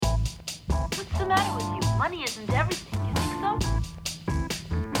money isn't everything. You think so?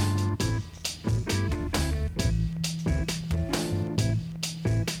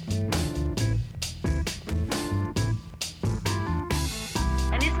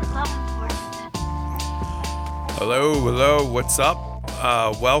 And isn't love important? Hello, what's up?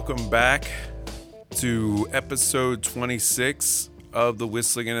 Welcome back to episode 26 of the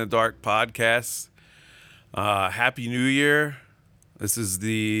Whistling in the Dark podcast. Happy New Year. This is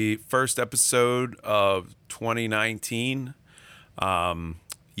the first episode of 2019. I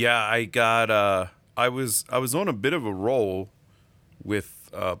was on a bit of a roll with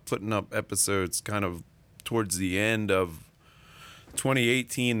putting up episodes kind of towards the end of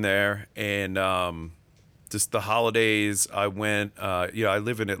 2018 there, and just the holidays. I went, I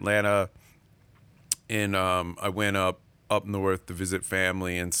live in Atlanta, and I went up north to visit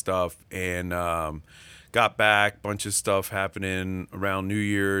family and stuff, and got back, bunch of stuff happening around New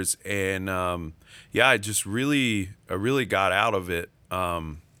Year's, and I really got out of it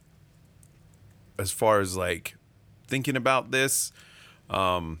as far as like thinking about this.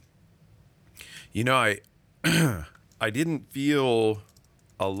 I I didn't feel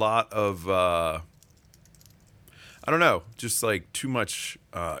a lot of I don't know, just like too much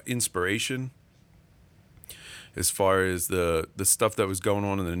inspiration as far as the stuff that was going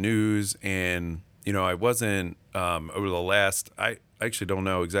on in the news. And I wasn't over the last, I actually don't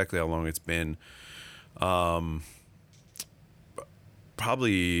know exactly how long it's been,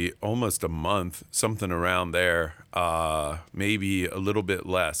 probably almost a month, something around there, maybe a little bit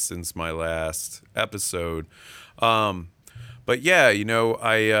less since my last episode. But yeah, in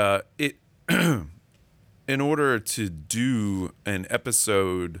order to do an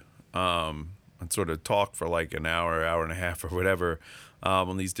episode and sort of talk for like an hour and a half or whatever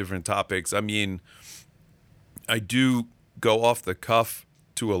on these different topics, I mean, I do go off the cuff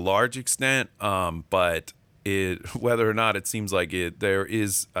to a large extent, but whether or not it seems like it,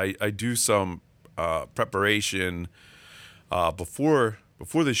 I do some preparation before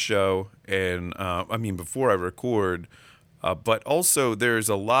the show, and before I record, but also there's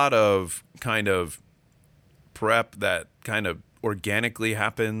a lot of kind of prep that kind of organically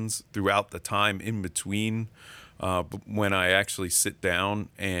happens throughout the time in between when I actually sit down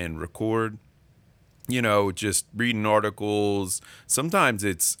and record. Just reading articles. Sometimes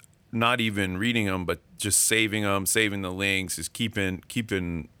it's not even reading them, but just saving them, saving the links, just keeping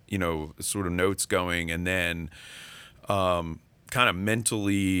sort of notes going, and then kind of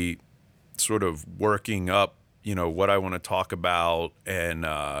mentally sort of working up what I want to talk about, and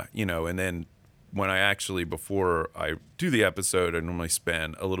and then before I do the episode, I normally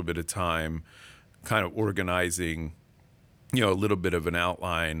spend a little bit of time kind of organizing a little bit of an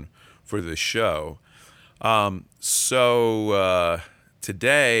outline for the show. So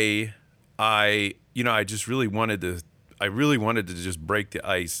today I just really wanted to just break the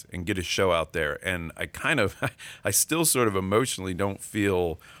ice and get a show out there. And I still sort of emotionally don't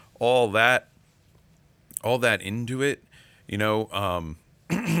feel all that into it,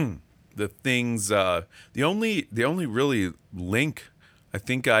 the things, the only really link I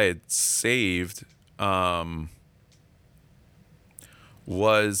think I had saved,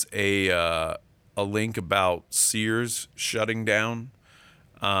 was a link about Sears shutting down.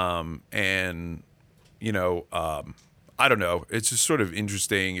 I don't know. It's just sort of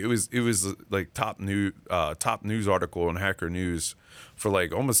interesting. It was like top news article on Hacker News for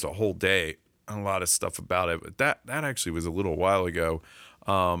like almost a whole day, and a lot of stuff about it. But that actually was a little while ago.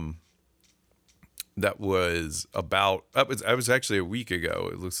 That was actually a week ago.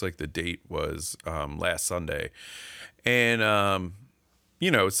 It looks like the date was last Sunday, and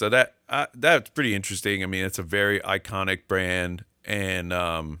so that's pretty interesting. I mean, it's a very iconic brand, and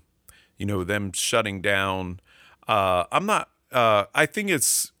them shutting down. I'm not. I think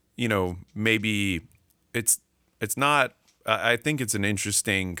it's maybe it's not. I think it's an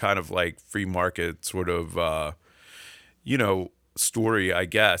interesting kind of like free market sort of story, I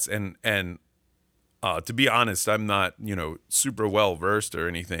guess, and to be honest, I'm not super well versed or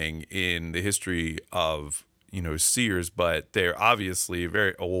anything in the history of Sears, but they're obviously a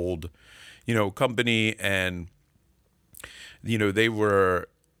very old company, and they were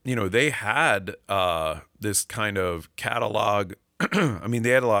they had this kind of catalog. I mean, they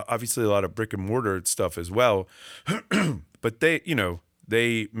had obviously a lot of brick and mortar stuff as well, but they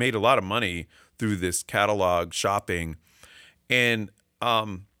made a lot of money through this catalog shopping, and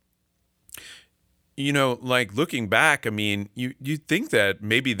like looking back, I mean, you think that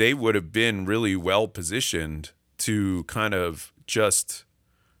maybe they would have been really well positioned to kind of just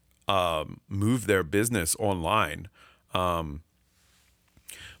move their business online.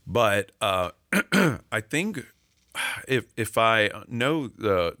 But I think if I know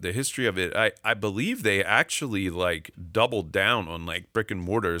the history of it, I believe they actually like doubled down on like brick and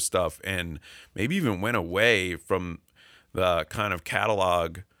mortar stuff, and maybe even went away from the kind of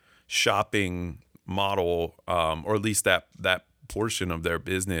catalog shopping model, or at least that portion of their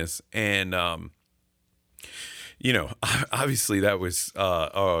business. And obviously that was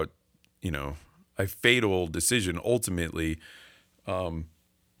you know a fatal decision ultimately.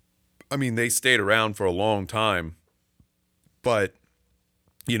 I mean, they stayed around for a long time, but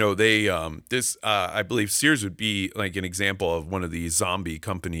they this I believe Sears would be like an example of one of these zombie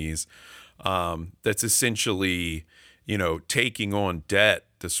companies, that's essentially taking on debt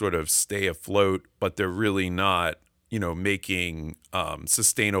to sort of stay afloat, but they're really not making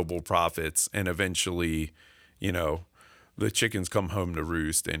sustainable profits, and eventually you know the chickens come home to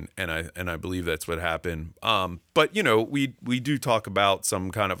roost, and I believe that's what happened. But we do talk about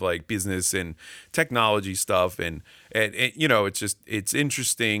some kind of like business and technology stuff, and it's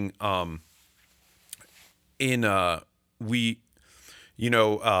interesting. In we you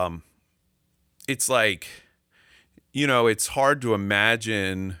know it's like it's hard to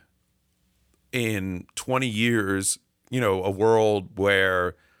imagine in 20 years a world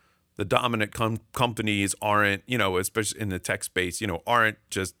where the dominant companies aren't, especially in the tech space, aren't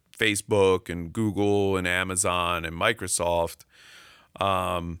just Facebook and Google and Amazon and Microsoft.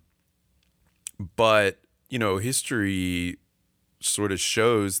 But, history sort of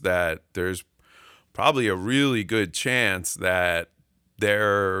shows that there's probably a really good chance that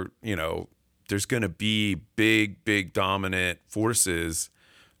there's going to be big dominant forces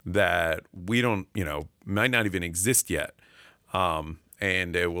that we don't, might not even exist yet.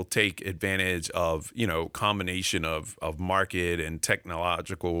 And it will take advantage of combination of market and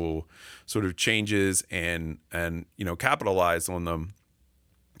technological sort of changes, and capitalize on them.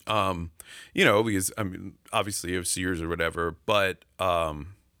 Because I mean, obviously of Sears or whatever, but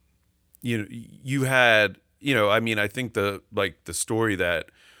you had I mean, I think the story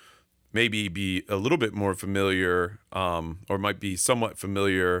that maybe be a little bit more familiar, or might be somewhat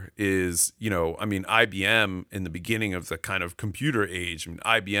familiar, is I mean, IBM in the beginning of the kind of computer age. I mean,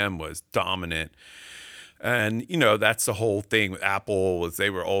 IBM was dominant, and that's the whole thing with Apple, was they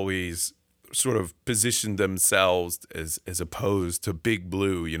were always sort of positioned themselves as opposed to Big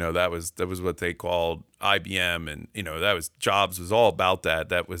Blue. That was what they called IBM, and that was Jobs was all about that.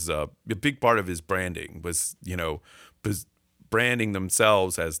 That was a big part of his branding, was branding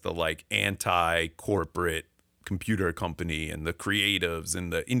themselves as the like anti-corporate computer company, and the creatives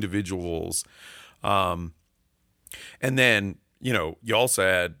and the individuals. And then you also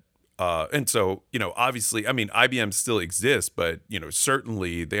had and so obviously, I mean, IBM still exists, but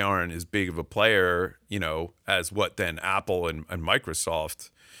certainly they aren't as big of a player as what then Apple and Microsoft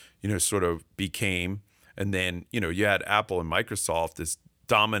sort of became. And then you had Apple and Microsoft as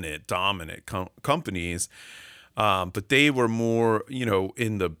dominant companies. But they were more,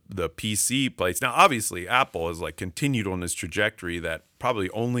 in the PC place. Now, obviously, Apple has like continued on this trajectory that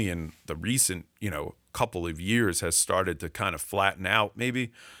probably only in the recent, couple of years has started to kind of flatten out,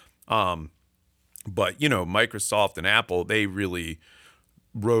 maybe. But Microsoft and Apple, they really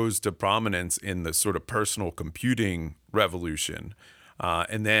rose to prominence in the sort of personal computing revolution.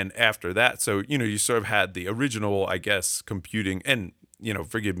 And then after that, so you sort of had the original, I guess, computing. And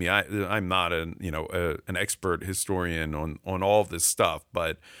forgive me, I'm not an expert historian on all of this stuff,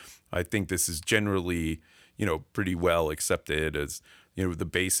 but I think this is generally pretty well accepted as the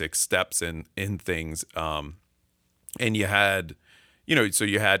basic steps in things. And you had so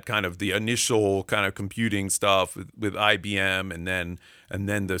you had kind of the initial kind of computing stuff with IBM, and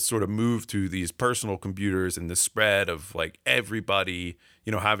then the sort of move to these personal computers, and the spread of like everybody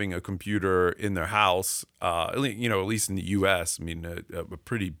having a computer in their house. At least in the U.S. I mean, a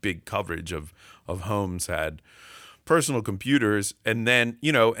pretty big coverage of homes had personal computers. And then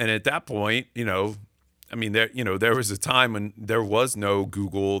and at that point, I mean, there was a time when there was no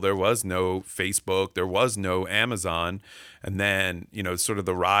Google, there was no Facebook, there was no Amazon, and then sort of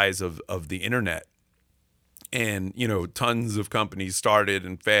the rise of the internet, and tons of companies started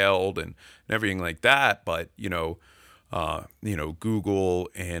and failed, and everything like that. But Google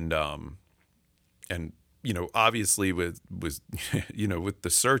and obviously with with the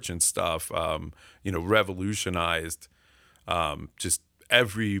search and stuff, revolutionized just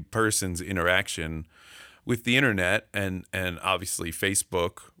every person's interaction with the internet, and obviously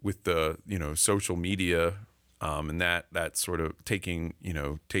Facebook with the social media, and that sort of taking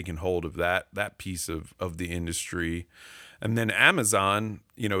hold of that piece of the industry. And then Amazon,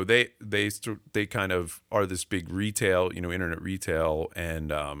 they kind of are this big retail, internet retail,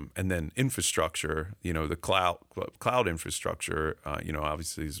 and then infrastructure, the cloud infrastructure,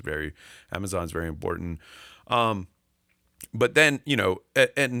 obviously is Amazon's very important. But then,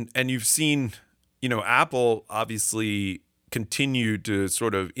 and you've seen, Apple obviously continue to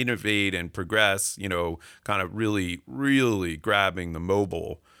sort of innovate and progress, kind of really, really grabbing the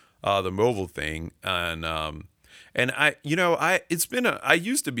mobile thing. And I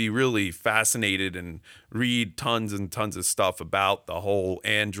used to be really fascinated and read tons and tons of stuff about the whole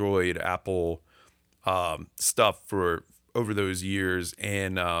Android, Apple, stuff for over those years.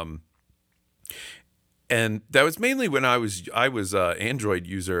 And that was mainly when I was a Android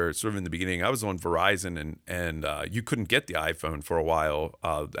user sort of in the beginning. I was on Verizon, and you couldn't get the iPhone for a while.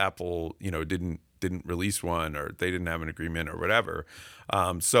 Apple, didn't release one, or they didn't have an agreement or whatever.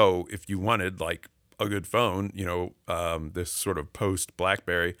 So if you wanted like a good phone, this sort of post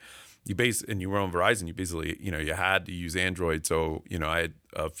BlackBerry, and you were on Verizon, you basically, you had to use Android. So, I had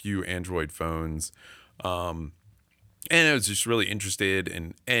a few Android phones. And I was just really interested,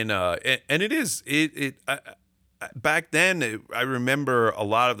 and back then, I remember a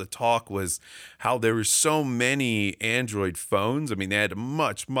lot of the talk was how there were so many Android phones. I mean, they had a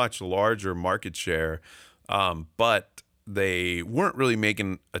much, much larger market share, but they weren't really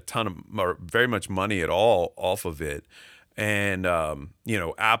making a ton of, or very much money at all off of it. And,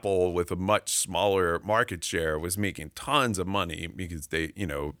 Apple, with a much smaller market share, was making tons of money because they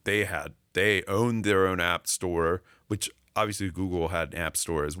owned their own app store, which obviously Google had an app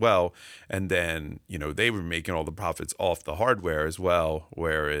store as well. And then, they were making all the profits off the hardware as well.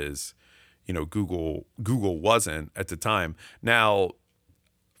 Whereas, Google wasn't at the time. Now,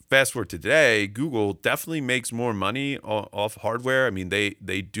 fast forward to today, Google definitely makes more money off hardware. I mean,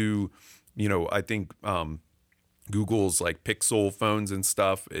 they do, I think, Google's like Pixel phones and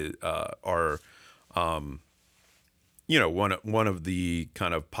stuff are, one of the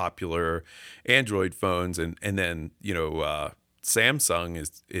kind of popular Android phones, and then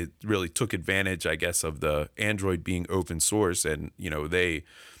Samsung it really took advantage, I guess, of the Android being open source, and the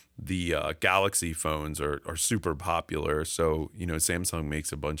Galaxy phones are super popular, so Samsung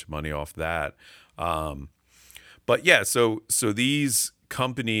makes a bunch of money off that. But yeah, so these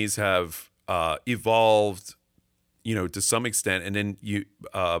companies have evolved, to some extent. And then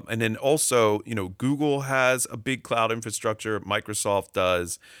and then also, Google has a big cloud infrastructure, Microsoft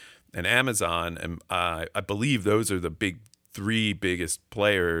does, and Amazon. And I believe those are the three biggest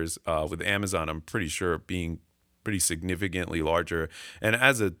players, with Amazon, I'm pretty sure, being pretty significantly larger. And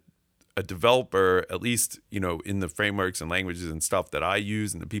as a developer, at least, in the frameworks and languages and stuff that I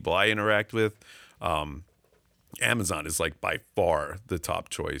use and the people I interact with, Amazon is like by far the top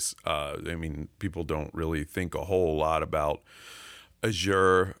choice. I mean, people don't really think a whole lot about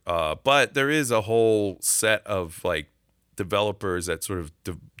Azure, but there is a whole set of like developers that sort of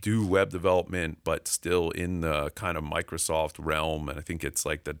do web development, but still in the kind of Microsoft realm. And I think it's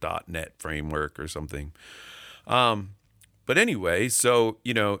like the .NET framework or something. But anyway, so,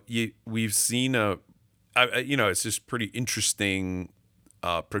 we've seen it's just pretty interesting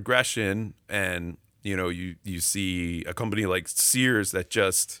progression. And you see a company like Sears that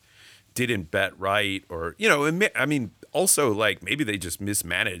just didn't bet right, or I mean, also, like, maybe they just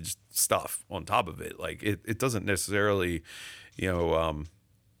mismanaged stuff on top of it. Like, it doesn't necessarily, I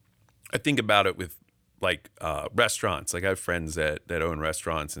think about it with like restaurants. Like, I have friends that own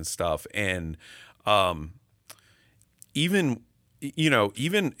restaurants and stuff, and even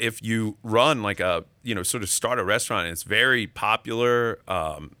even if you run like a, sort of start a restaurant and it's very popular,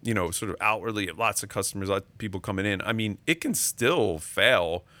 sort of outwardly, lots of customers, lots of people coming in, I mean, it can still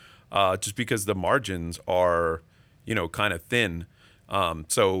fail, just because the margins are, kind of thin.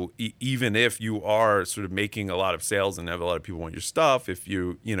 So even if you are sort of making a lot of sales and have a lot of people want your stuff, if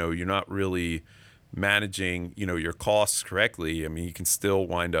you're not really managing, your costs correctly, I mean, you can still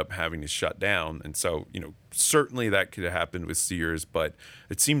wind up having to shut down. And so, certainly that could have happened with Sears, but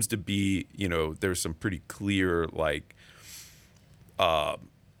it seems to be, there's some pretty clear, like,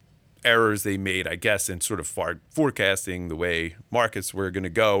 errors they made, I guess, in sort of forecasting the way markets were going to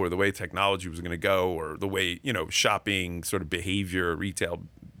go, or the way technology was going to go, or the way, shopping sort of behavior, retail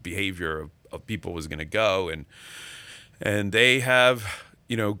behavior of people was going to go. And they have,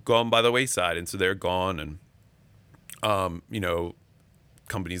 gone by the wayside. And so they're gone. And,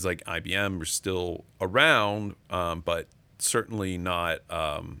 companies like IBM are still around, but certainly not,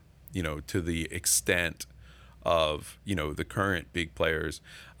 to the extent of, the current big players.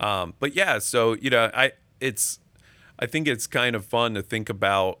 But yeah, so, I think it's kind of fun to think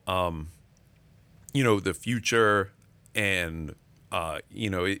about, the future, And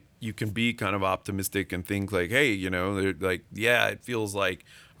you can be kind of optimistic and think like, hey, they're like, yeah, it feels like,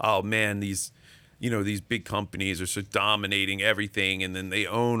 oh man, these big companies are so dominating everything, and then they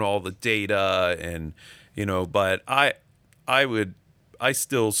own all the data, and but I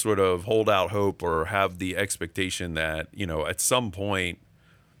still sort of hold out hope or have the expectation that at some point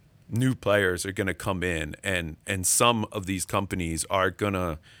new players are going to come in, and some of these companies are going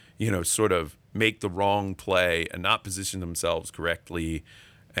to sort of make the wrong play and not position themselves correctly,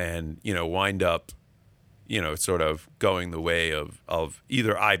 and wind up sort of going the way of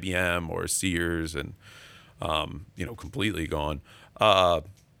either IBM or Sears, and completely gone.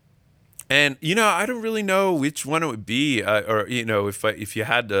 And I don't really know which one it would be, or if you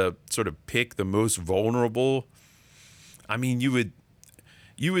had to sort of pick the most vulnerable. I mean, you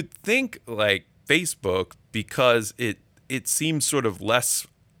would think like Facebook, because it seems sort of less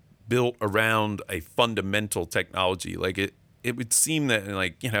built around a fundamental technology. Like it would seem that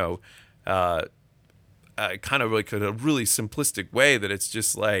like kind of like a really simplistic way, that it's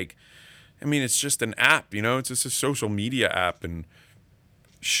just like, I mean, it's just an app, it's just a social media app, and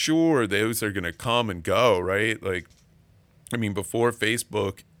sure, those are gonna come and go, right? Like, I mean, before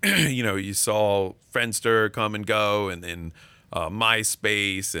Facebook, you saw Friendster come and go, and then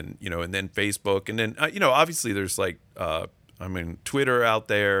MySpace, and and then Facebook, and then obviously there's like Twitter out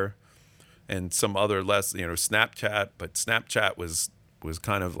there, and some other less, Snapchat, but Snapchat was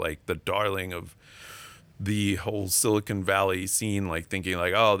kind of like the darling of the whole Silicon Valley scene, like thinking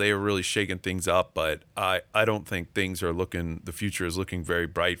like, oh, they were really shaking things up, but I don't think the future is looking very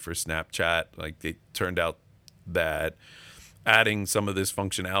bright for Snapchat. Like, it turned out that adding some of this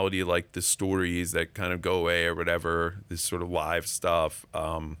functionality, like the stories that kind of go away or whatever, this sort of live stuff,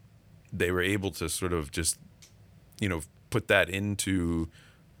 they were able to sort of just, put that into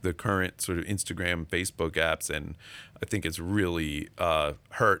the current sort of Instagram, Facebook apps, and I think it's really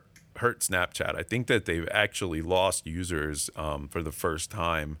hurt Snapchat. I think that they've actually lost users for the first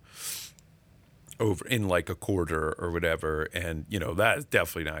time over in like a quarter or whatever, and that is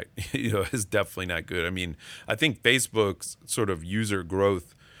definitely not is definitely not good. I mean, I think Facebook's sort of user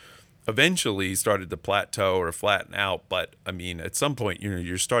growth eventually started to plateau or flatten out, but I mean, at some point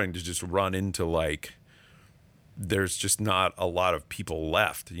you're starting to just run into like, there's just not a lot of people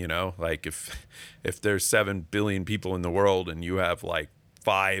left, like if there's 7 billion people in the world and you have like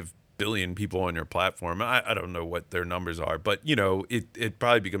 5 billion people on your platform, I don't know what their numbers are, but it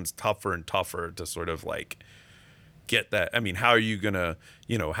probably becomes tougher and tougher to sort of like get that. I mean, how are you gonna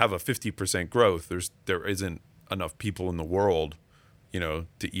have a 50% growth? There isn't enough people in the world to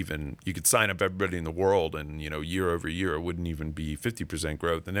even, you could sign up everybody in the world, and year over year it wouldn't even be 50%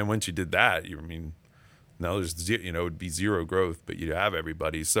 growth. And then once you did that, now there's it would be zero growth, but you'd have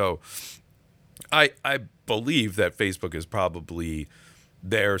everybody. So I believe that Facebook is probably,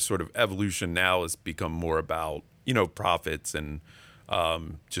 their sort of evolution now has become more about profits, and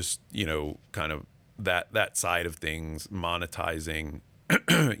just kind of that side of things, monetizing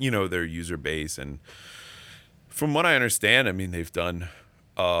their user base. And from what I understand, I mean, they've done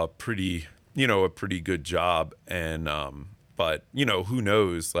a pretty good job, and but who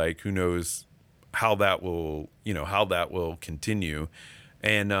knows how that will continue.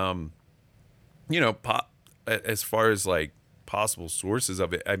 And as far as like possible sources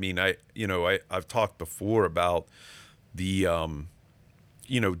of it, I mean, I've talked before about the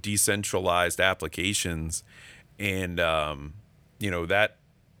decentralized applications, and that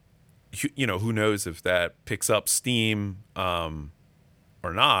who knows if that picks up steam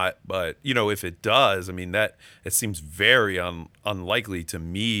or not. But if it does, I mean, that it seems very unlikely to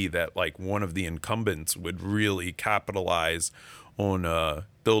me that like one of the incumbents would really capitalize on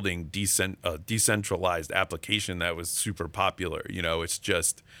building a decentralized application that was super popular. It's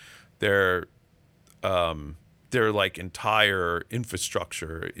just their like entire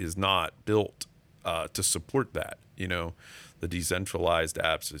infrastructure is not built to support that. The decentralized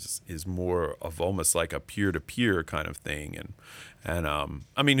apps is more of almost like a peer-to-peer kind of thing, and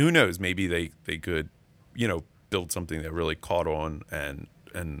I mean, who knows? Maybe they could build something that really caught on, and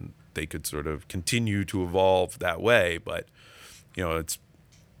they could sort of continue to evolve that way. But it's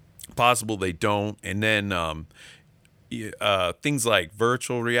possible they don't. And then things like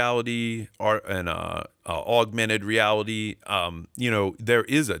virtual reality and augmented reality, there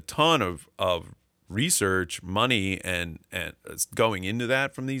is a ton of research, money, and it's going into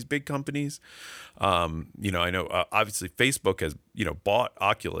that from these big companies. I know obviously Facebook has bought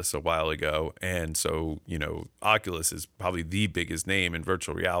Oculus a while ago, and so Oculus is probably the biggest name in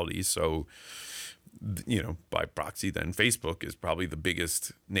virtual reality. So by proxy, then Facebook is probably the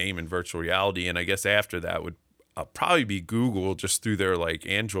biggest name in virtual reality, and I guess after that would probably be Google just through their like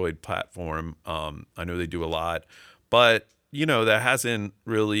Android platform. I know they do a lot, but that hasn't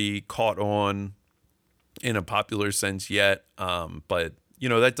really caught on in a popular sense yet. But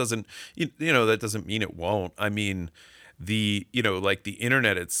that doesn't that doesn't mean it won't. I mean, like the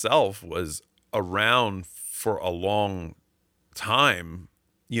internet itself was around for a long time,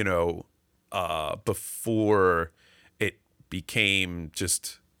 before it became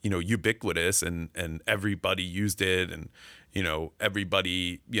just ubiquitous and everybody used it, and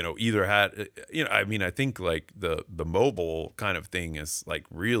everybody either had I mean, I think like the mobile kind of thing is like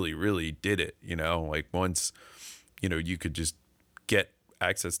really did it, like once you could just get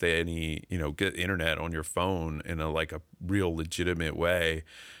access to any get internet on your phone in a like a real legitimate way.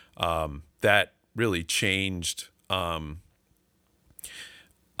 That really changed.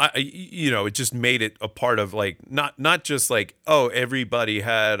 It just made it a part of like not just like, oh, everybody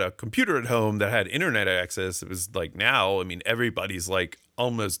had a computer at home that had internet access. It was like now, I mean, everybody's like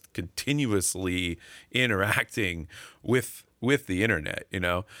almost continuously interacting with the internet,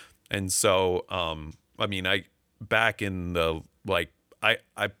 and so I mean, I back in the like I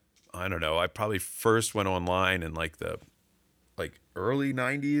don't know, I probably first went online in like the like early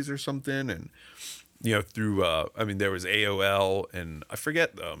 90s or something, and through I mean, there was AOL, and I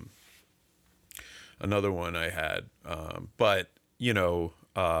forget another one I had, but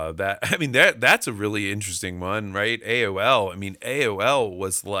that I mean, that's a really interesting one, right? AOL, I mean, AOL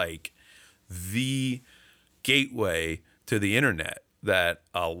was like the gateway to the internet that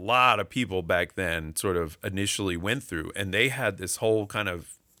a lot of people back then sort of initially went through, and they had this whole kind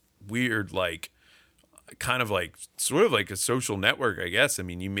of weird like kind of like sort of like a social network, I guess. I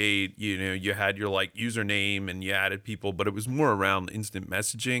mean, you made, you had your like username and you added people, but it was more around instant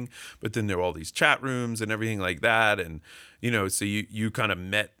messaging. But then there were all these chat rooms and everything like that. And, so you kind of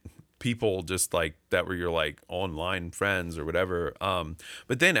met people just like that were your like online friends or whatever.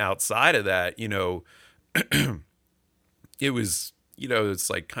 But then outside of that, it was, it's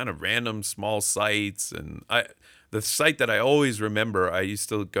like kind of random small sites. And the site that I always remember, I used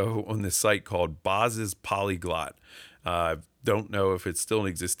to go on this site called Boz's Polyglot. Don't know if it's still in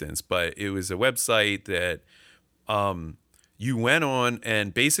existence, but it was a website that you went on,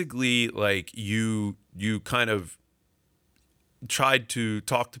 and basically like you kind of tried to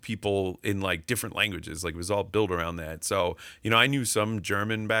talk to people in like different languages. Like it was all built around that. So, I knew some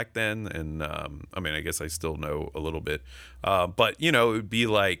German back then, and I mean, I guess I still know a little bit. But it would be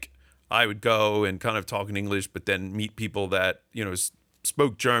like I would go and kind of talk in English, but then meet people that,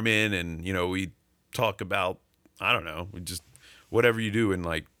 spoke German, and, we talk about, I don't know, we just whatever you do in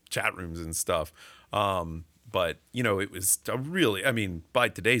like chat rooms and stuff. But, it was a really, I mean, by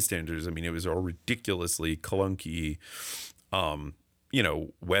today's standards, I mean, it was a ridiculously clunky,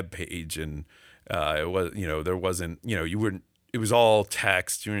 web page. And it was, there wasn't, you wouldn't, it was all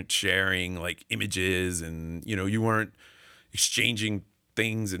text. You weren't sharing like images, and, you weren't exchanging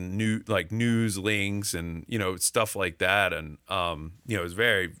things and news links and stuff like that. And it was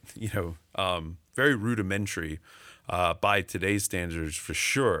very very rudimentary by today's standards, for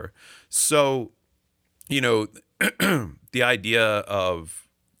sure. So the idea of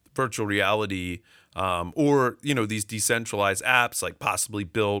virtual reality, or these decentralized apps, like possibly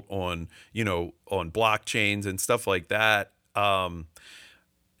built on on blockchains and stuff like that.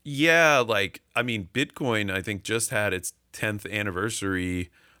 Yeah, like I mean, Bitcoin I think just had its 10th anniversary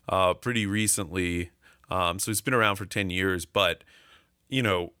pretty recently. So it's been around for 10 years, but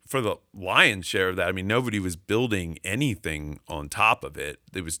for the lion's share of that, I mean, nobody was building anything on top of it.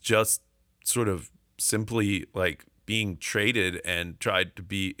 It was just sort of simply like being traded, and tried to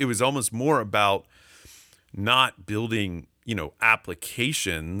be, it was almost more about not building,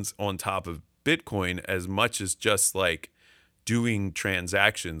 applications on top of Bitcoin as much as just like doing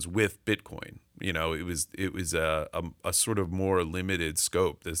transactions with Bitcoin. It was a sort of more limited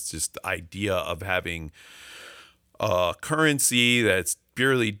scope. This just idea of having a currency that's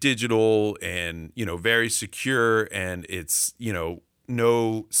purely digital and, very secure, and it's,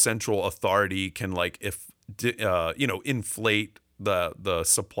 no central authority can like inflate the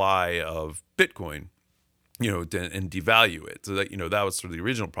supply of Bitcoin, and devalue it. So that, that was sort of the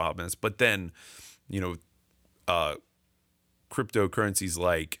original promise. But then, uh, cryptocurrencies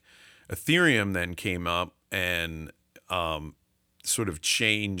like Ethereum then came up, and sort of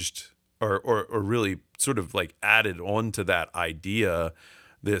changed, or really sort of like added on to that idea,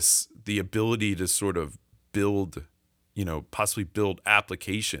 the ability to sort of build, possibly build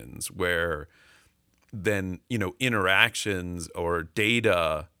applications where then, interactions or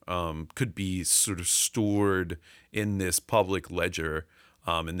data could be sort of stored in this public ledger.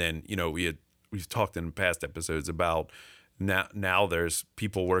 And then, we had we've talked in past episodes about now there's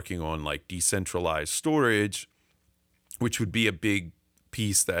people working on like decentralized storage, which would be a big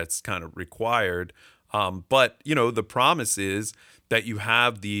piece that's kind of required. But the promise is that you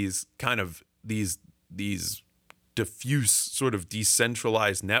have these kind of these diffuse sort of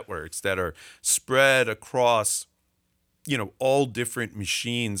decentralized networks that are spread across all different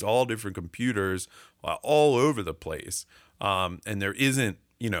machines, all different computers, all over the place. And there isn't,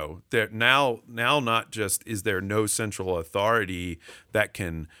 there now not just is there no central authority that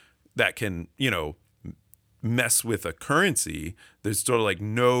can mess with a currency. There's sort of like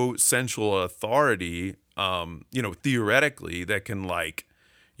no central authority, theoretically that can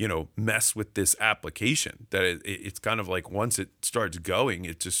mess with this application. That it's kind of like once it starts going,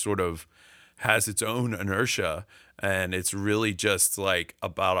 it just sort of has its own inertia, and it's really just like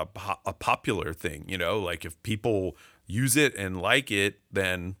about a popular thing. Like if people use it and like it,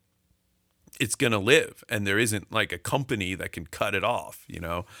 then it's gonna live, and there isn't like a company that can cut it off.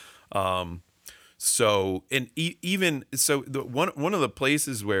 So, and even so, one of the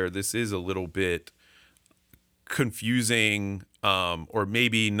places where this is a little bit confusing, or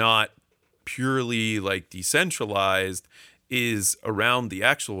maybe not purely like decentralized, is around the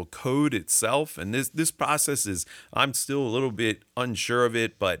actual code itself. And this process is, I'm still a little bit unsure of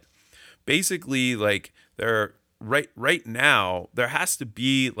it, but basically like right now there has to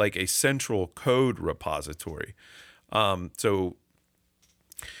be like a central code repository. So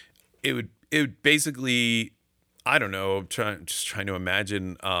it would basically, I don't know, just trying to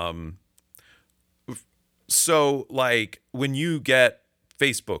imagine. So like when you get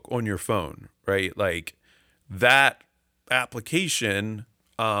Facebook on your phone, right? Like that application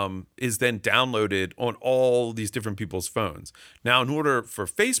is then downloaded on all these different people's phones. Now, in order for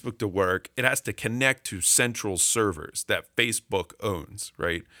Facebook to work, it has to connect to central servers that Facebook owns,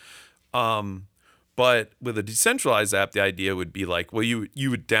 right? But with a decentralized app, the idea would be like, well, you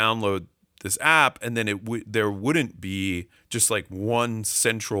would download this app, and then there wouldn't be just like one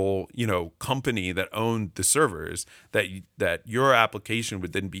central company that owned the servers, that your application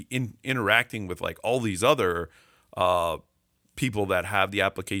would then be interacting with like all these other people that have the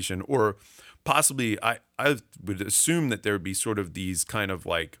application, or possibly I would assume that there would be sort of these kind of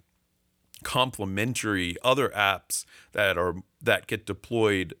like complementary other apps that get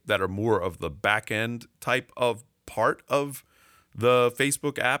deployed that are more of the back end type of part of the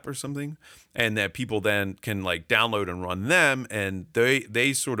Facebook app or something, and that people then can like download and run them, and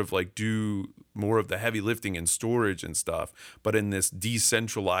they sort of like do more of the heavy lifting and storage and stuff, but in this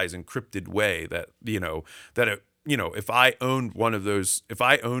decentralized encrypted way that if I owned one of those, if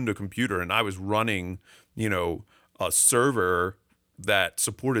I owned a computer and I was running a server that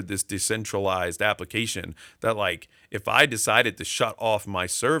supported this decentralized application, that like if I decided to shut off my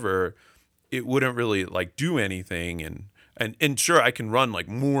server, it wouldn't really like do anything. And sure, I can run like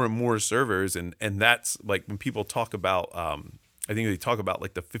more and more servers, and that's like when people talk about, I think they talk about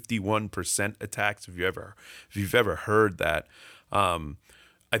like the 51% attacks. If you've ever heard that,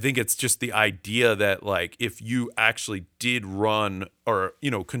 I think it's just the idea that like if you actually did run or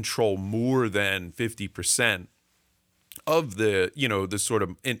control more than 50% of the the sort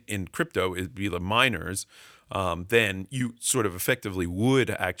of in crypto, it'd be the miners. Then you sort of effectively would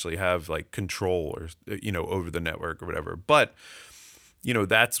actually have like control or over the network or whatever. But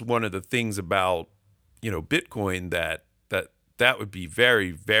that's one of the things about Bitcoin that would be very,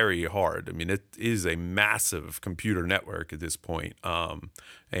 very hard. I mean, it is a massive computer network at this point,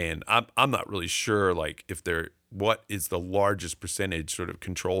 and I'm not really sure like if what is the largest percentage sort of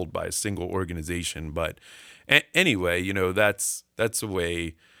controlled by a single organization. But anyway, that's the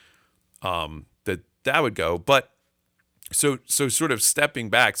way that would go. But so sort of stepping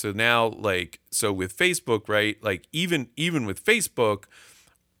back, so now like, so with Facebook, right, like even with Facebook,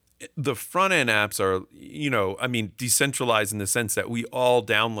 the front end apps are decentralized in the sense that we all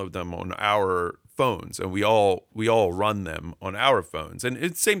download them on our phones, and we all run them on our phones. And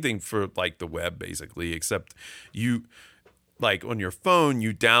it's same thing for like the web basically, except you like on your phone,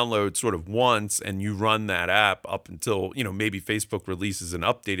 you download sort of once and you run that app up until, maybe Facebook releases an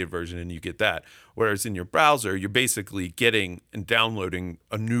updated version and you get that. Whereas in your browser, you're basically getting and downloading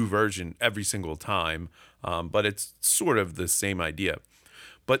a new version every single time. But it's sort of the same idea.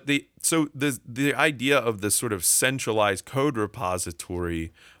 But the idea of this sort of centralized code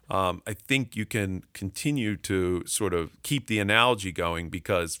repository, I think you can continue to sort of keep the analogy going,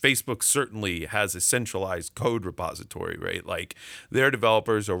 because Facebook certainly has a centralized code repository, right? Like their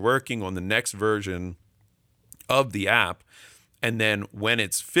developers are working on the next version of the app, and then when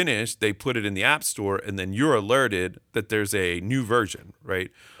it's finished, they put it in the App Store, and then you're alerted that there's a new version,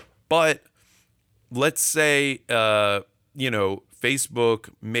 right? But let's say, Facebook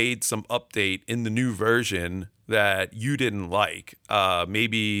made some update in the new version that you didn't like.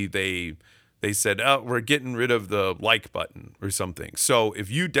 Maybe they said, "Oh, we're getting rid of the like button or something." So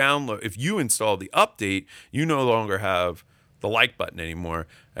if you install the update, you no longer have the like button anymore,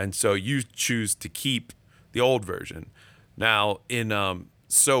 and so you choose to keep the old version. Now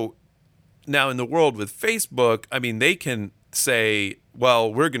now in the world with Facebook, I mean, they can say,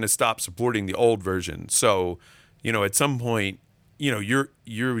 "Well, we're going to stop supporting the old version." So, at some point,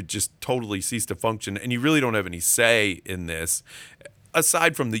 you're just totally cease to function, and you really don't have any say in this,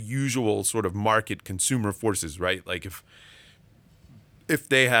 aside from the usual sort of market consumer forces, right? Like if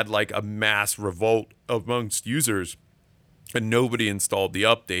they had like a mass revolt amongst users and nobody installed the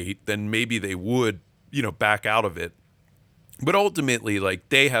update, then maybe they would, back out of it. But ultimately, like,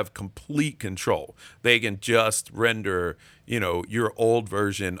 they have complete control. They can just render, your old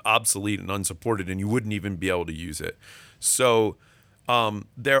version obsolete and unsupported, and you wouldn't even be able to use it. So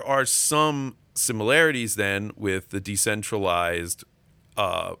there are some similarities then with the decentralized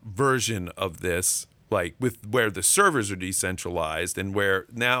version of this, like with where the servers are decentralized and where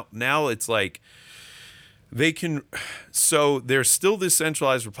now it's like they can. So there's still this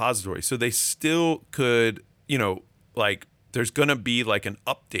centralized repository. So they still could, like, there's going to be like an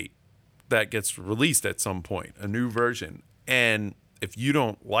update that gets released at some point, a new version. And if you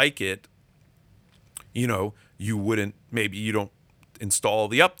don't like it, maybe you don't install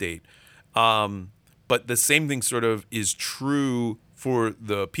the update. But the same thing sort of is true for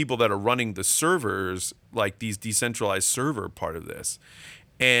the people that are running the servers, like these decentralized server part of this.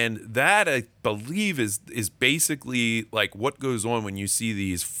 And that, I believe, is basically like what goes on when you see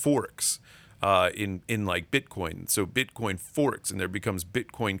these forks in like Bitcoin. So Bitcoin forks and there becomes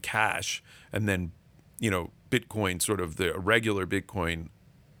Bitcoin Cash, and then Bitcoin, sort of the regular Bitcoin,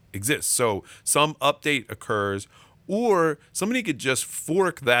 exists. So some update occurs, or somebody could just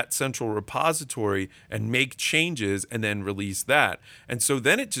fork that central repository and make changes and then release that. And so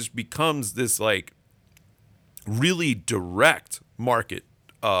then it just becomes this like really direct market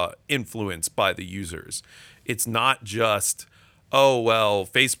influence by the users. It's not just, oh, well,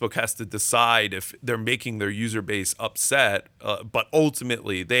 Facebook has to decide if they're making their user base upset, but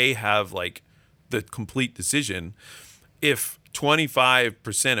ultimately they have like the complete decision. If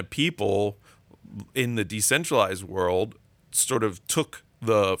 25% of people in the decentralized world sort of took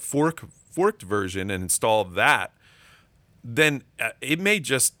the forked version and installed that, then it may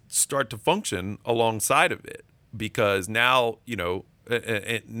just start to function alongside of it, because now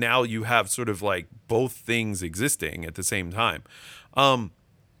now you have sort of like both things existing at the same time.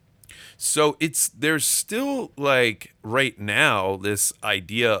 So there's still like right now this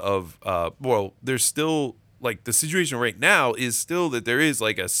idea of there's still like the situation right now is still that there is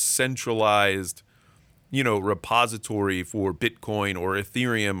like a centralized repository for Bitcoin or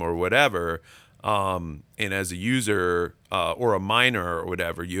Ethereum or whatever. And as a user or a miner or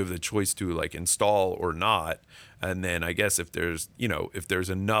whatever, you have the choice to like install or not. And then I guess if there's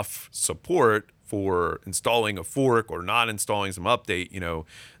enough support for installing a fork or not installing some update,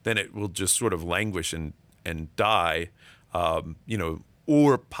 then it will just sort of languish and die,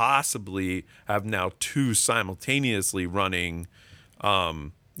 or possibly have now two simultaneously running,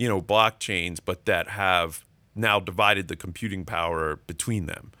 blockchains, but that have now divided the computing power between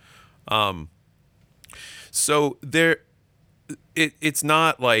them. So it's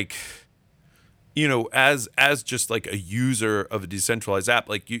not like, as just like a user of a decentralized app,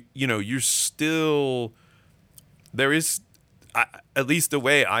 like you're still, there is, at least the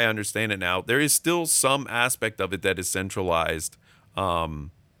way I understand it now, there is still some aspect of it that is centralized.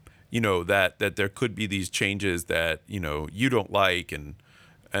 That there could be these changes that you don't like, and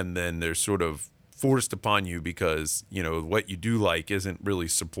then they're sort of forced upon you because what you do like isn't really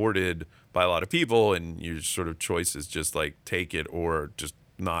supported by a lot of people, and your sort of choice is just like take it or just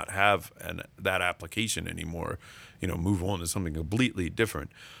not have that application anymore, move on to something completely different.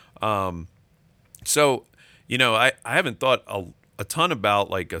 So I haven't thought a ton about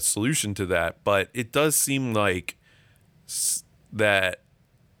like a solution to that, but it does seem like that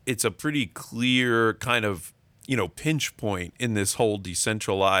it's a pretty clear kind of pinch point in this whole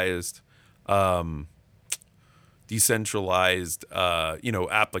decentralized application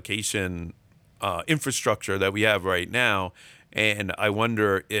infrastructure that we have right now. And I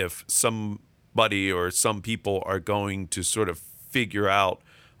wonder if somebody or some people are going to sort of figure out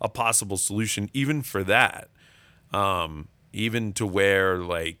a possible solution even for that, even to where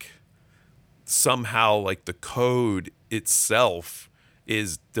like somehow like the code itself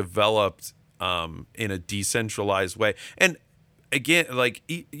is developed in a decentralized way. And again, like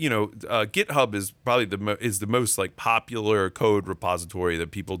GitHub is probably the most like popular code repository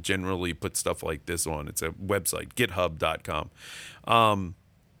that people generally put stuff like this on. It's a website, github.com.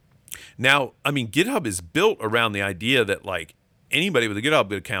 Now, I mean, GitHub is built around the idea that like anybody with a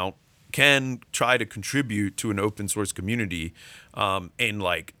GitHub account can try to contribute to an open source community, and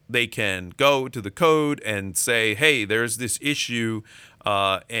like they can go to the code and say, hey, there's this issue,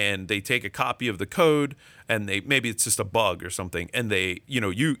 and they take a copy of the code, and they, maybe it's just a bug or something, and they,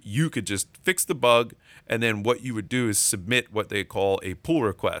 you could just fix the bug, and then what you would do is submit what they call a pull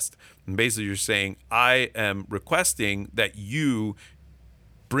request, and basically you're saying, I am requesting that you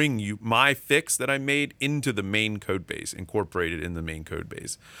bring you my fix that I made into the main code base, incorporated in the main code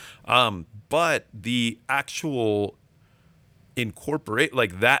base. But the actual incorporate,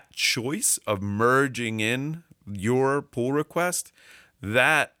 like that choice of merging in your pull request,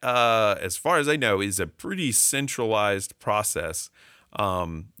 that, as far as I know, is a pretty centralized process.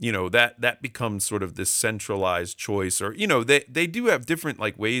 That becomes sort of this centralized choice, or they do have different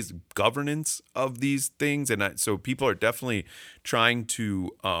like ways of governance of these things, and so people are definitely trying to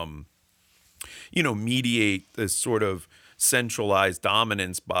mediate this sort of centralized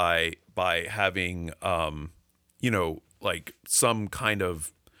dominance by having like some kind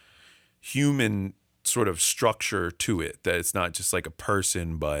of human sort of structure to it, that it's not just like a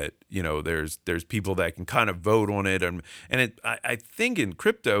person, but there's people that can kind of vote on it, and I think in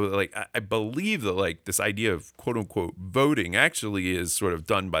crypto, like I believe that like this idea of quote unquote voting actually is sort of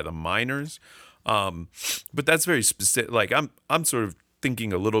done by the miners, but that's very specific. Like I'm sort of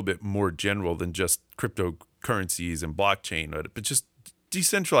thinking a little bit more general than just cryptocurrencies and blockchain, but just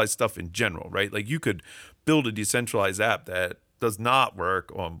decentralized stuff in general, right? Like you could build a decentralized app that does not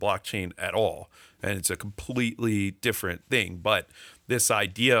work on blockchain at all, and it's a completely different thing. But this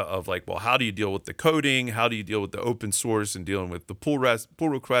idea of like, well, how do you deal with the coding? How do you deal with the open source and dealing with the pull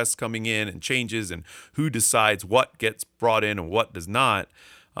requests coming in and changes, and who decides what gets brought in and what does not?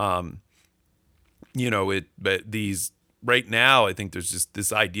 But these right now, I think there's just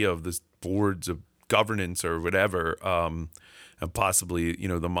this idea of this boards of governance or whatever, and possibly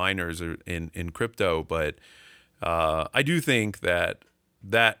the miners are in crypto, but I do think that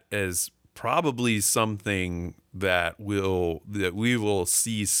is probably something that we will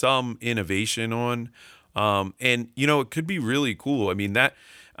see some innovation on, and it could be really cool. I mean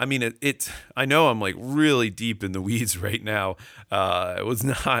I know I'm like really deep in the weeds right now. I was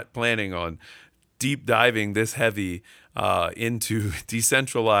not planning on deep diving this heavy into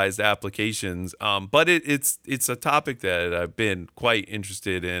decentralized applications, but it's a topic that I've been quite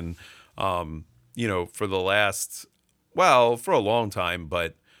interested in, for a long time,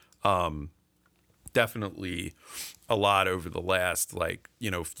 but definitely a lot over the last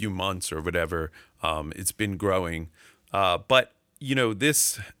few months or whatever. It's been growing, but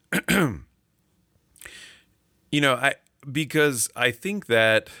this because I think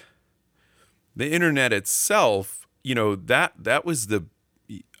that the internet itself, that was the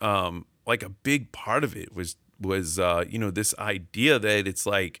like a big part of it was this idea that it's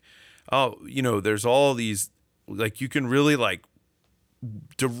like, oh, there's all these, like, you can really like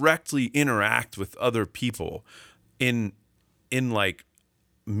directly interact with other people in like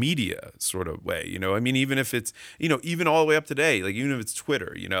media sort of way. I mean, even if it's, even all the way up today, like even if it's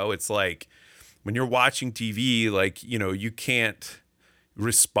Twitter, it's like when you're watching TV, like, you can't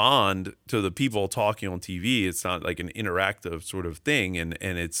respond to the people talking on TV. It's not like an interactive sort of thing. And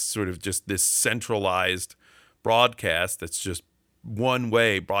it's sort of just this centralized broadcast that's just one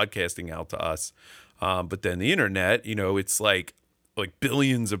way broadcasting out to us. But then the internet, it's like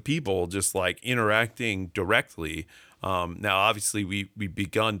billions of people just like interacting directly. Now, obviously we've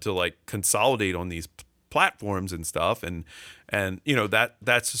begun to like consolidate on these platforms and stuff. And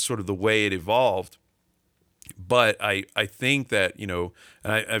that's just sort of the way it evolved. But I think that, and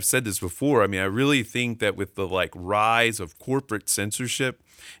I've said this before, I mean, I really think that with the like rise of corporate censorship,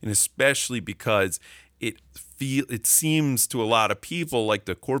 and especially because it seems to a lot of people like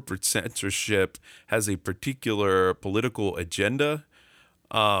the corporate censorship has a particular political agenda,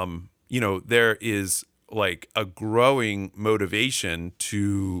 there is like a growing motivation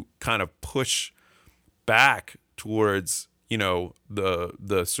to kind of push back towards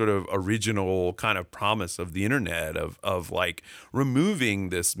the sort of original kind of promise of the internet of like removing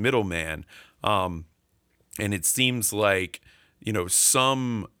this middleman, and it seems like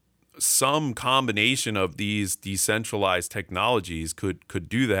some combination of these decentralized technologies could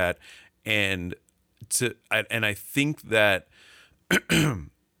do that, and I think that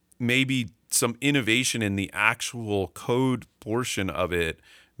maybe some innovation in the actual code portion of it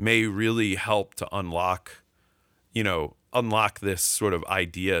may really help to unlock unlock this sort of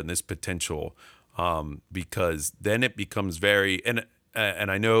idea and this potential, because then it becomes very and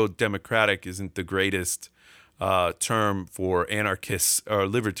I know democratic isn't the greatest term for anarchists or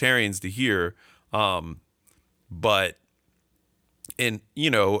libertarians to hear, but I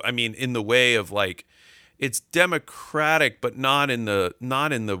mean, in the way of like, it's democratic, but not in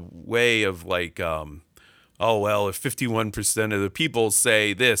the way of like, oh well, if 51% of the people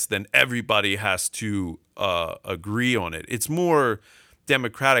say this, then everybody has to agree on it. It's more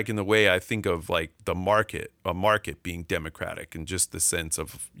democratic in the way I think of like a market being democratic, and just the sense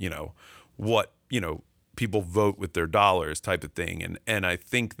of what people vote with their dollars type of thing, and I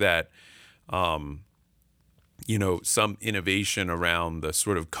think that some innovation around the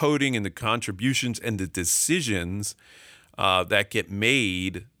sort of coding and the contributions and the decisions that get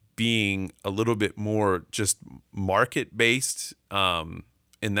made being a little bit more just market based,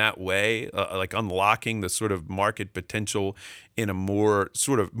 in that way, like unlocking the sort of market potential in a more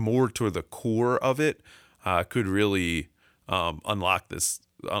to the core of it, could really unlock this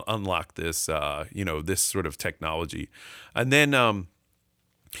this sort of technology. And then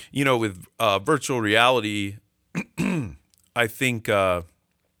with virtual reality, I think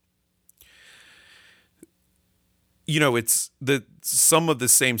it's some of the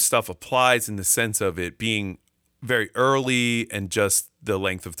same stuff applies, in the sense of it being very early, and just the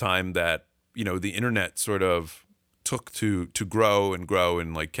length of time that the internet sort of took to grow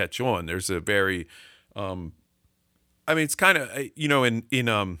and like catch on. There's a very I mean, it's kind of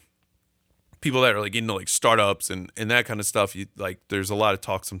in people that are like into like startups and that kind of stuff. There's a lot of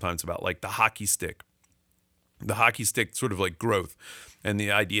talk sometimes about like the hockey stick sort of like growth. And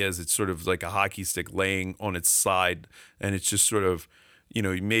the idea is it's sort of like a hockey stick laying on its side, and it's just sort of,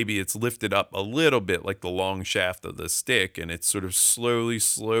 maybe it's lifted up a little bit like the long shaft of the stick, and it's sort of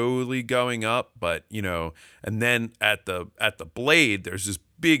slowly going up, but and then at the blade there's this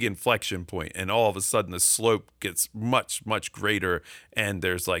big inflection point, and all of a sudden the slope gets much greater, and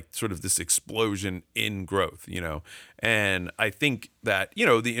there's like sort of this explosion in growth. And I think that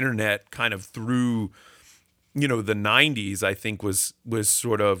the internet kind of through the 90s, I think was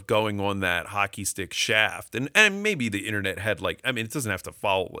sort of going on that hockey stick shaft, and maybe the internet had like, I mean, it doesn't have to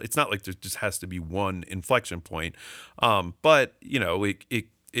follow. It's not like there just has to be one inflection point, but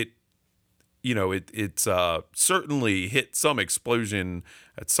it's certainly hit some explosion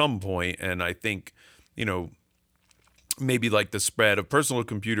at some point, and I think maybe like the spread of personal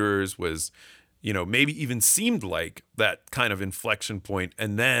computers was maybe even seemed like that kind of inflection point,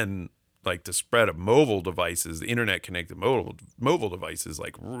 and then like the spread of mobile devices, the internet connected mobile devices,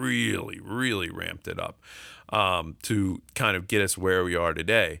 like really ramped it up, to kind of get us where we are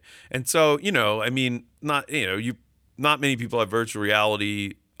today. And so, I mean, not many people have virtual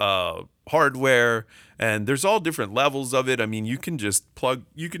reality hardware, and there's all different levels of it. I mean, you can just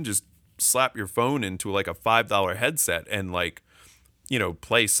slap your phone into like a $5 headset and like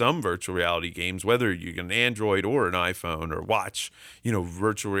play some virtual reality games, whether you get an Android or an iPhone, or watch,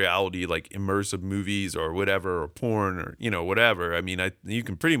 virtual reality, like immersive movies or whatever, or porn, or, whatever. I mean, you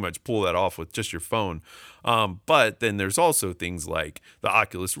can pretty much pull that off with just your phone. But then there's also things like the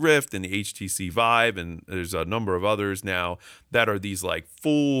Oculus Rift and the HTC Vive, and there's a number of others now that are these like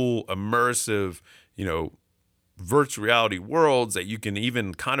full immersive, virtual reality worlds that you can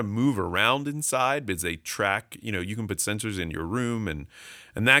even kind of move around inside, because they track, you can put sensors in your room and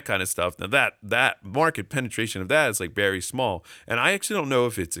that kind of stuff. Now that market penetration of that is like very small, and I actually don't know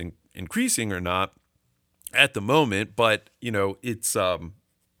if it's increasing or not at the moment, but it's I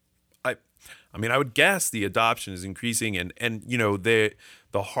mean, I would guess the adoption is increasing, and the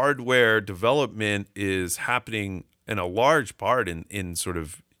hardware development is happening in a large part in sort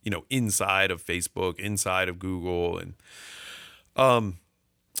of inside of Facebook, inside of Google, and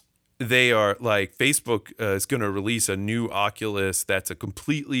they are like, Facebook is going to release a new Oculus that's a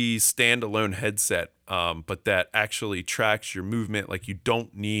completely standalone headset, but that actually tracks your movement. Like, you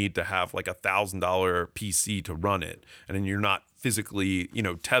don't need to have like $1,000 PC to run it, and then you're not physically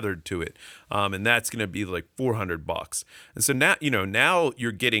tethered to it, and that's going to be like $400. And so now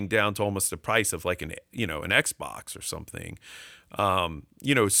you're getting down to almost the price of like an Xbox or something.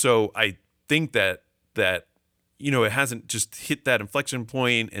 So I think that it hasn't just hit that inflection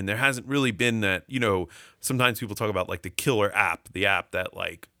point, and there hasn't really been that, sometimes people talk about like the killer app, the app that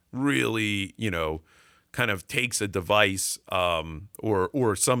like really, kind of takes a device,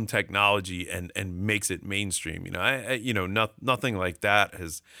 or some technology and makes it mainstream. Nothing like that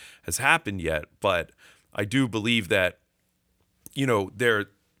has happened yet, but I do believe that,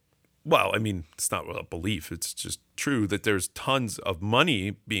 well, I mean, it's not a belief, it's just true that there's tons of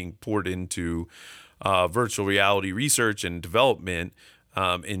money being poured into virtual reality research and development,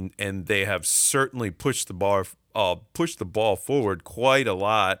 and they have certainly pushed the ball forward quite a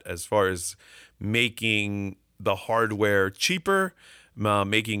lot as far as making the hardware cheaper,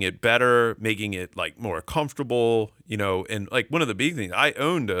 making it better, making it like more comfortable, and like one of the big things, I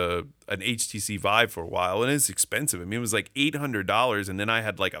owned an HTC Vive for a while, and it's expensive. I mean, it was like $800, and then I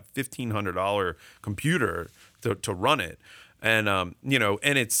had like a $1,500 computer to run it, and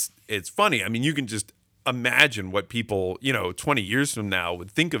and it's funny. I mean, you can just imagine what people 20 years from now would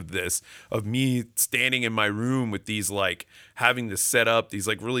think of this, of me standing in my room with these, like, having to set up these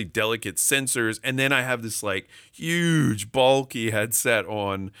like really delicate sensors, and then I have this like huge bulky headset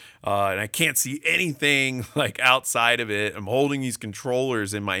on, and I can't see anything like outside of it. I'm holding these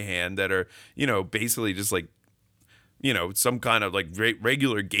controllers in my hand that are basically just like some kind of like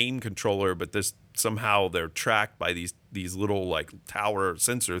regular game controller, but this somehow they're tracked by these little like tower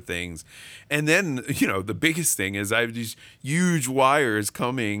sensor things. And then the biggest thing is I have these huge wires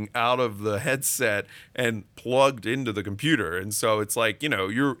coming out of the headset and plugged into the computer, and so it's like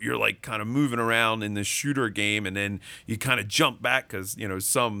you're like kind of moving around in this shooter game, and then you kind of jump back because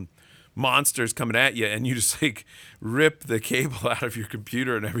some monsters coming at you, and you just like rip the cable out of your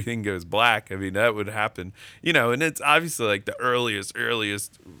computer and everything goes black. I mean, that would happen, and it's obviously like the earliest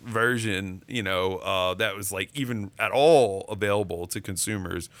version, that was like even at all available to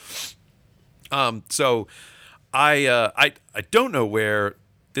consumers. So I don't know where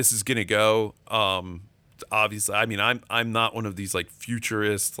this is gonna go. Obviously, I mean, I'm not one of these like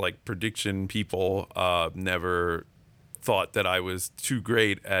futurist like prediction people. Never thought that I was too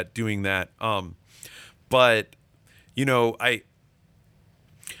great at doing that. But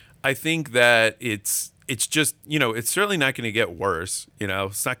I think that it's just it's certainly not going to get worse.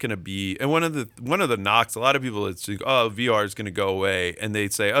 It's not going to be. And one of the knocks, a lot of people, it's like, oh, VR is going to go away, and they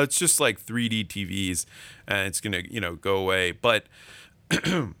say, oh, it's just like 3D TVs, and it's going to go away. But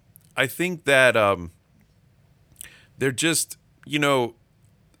I think that they're just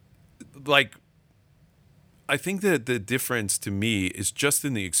like. I think that the difference to me is just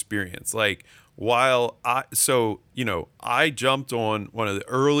in the experience. Like, while I jumped on one of the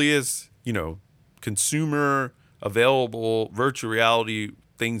earliest, consumer available virtual reality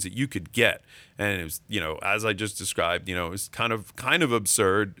things that you could get. And it was, as I just described, it was kind of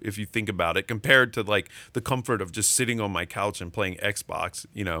absurd if you think about it, compared to like the comfort of just sitting on my couch and playing Xbox,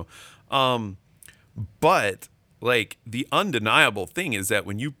 but like the undeniable thing is that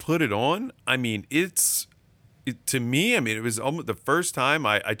when you put it on, I mean, to me, I mean, it was almost the first time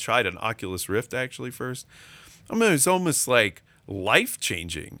I tried an Oculus Rift actually first. I mean, it was almost like life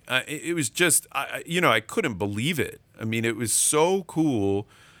changing. It was just, I couldn't believe it. I mean, it was so cool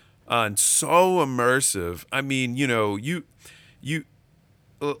and so immersive. I mean,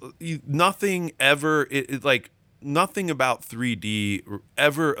 nothing ever, like nothing about 3D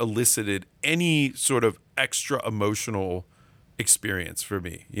ever elicited any sort of extra emotional experience for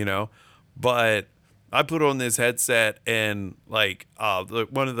me, but I put on this headset, and like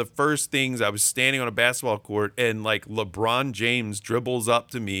one of the first things, I was standing on a basketball court, and like LeBron James dribbles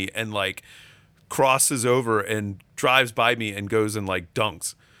up to me and like crosses over and drives by me and goes and like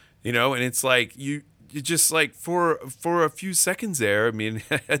dunks, and it's like you just like for a few seconds there, I mean,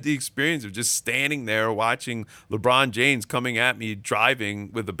 I had the experience of just standing there watching LeBron James coming at me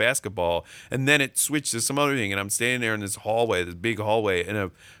driving with the basketball, and then it switched to some other thing, and I'm standing there in this big hallway, and a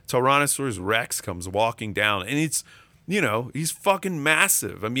Tyrannosaurus Rex comes walking down, and it's he's fucking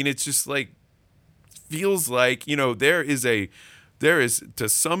massive. I mean, it's just like feels like there is to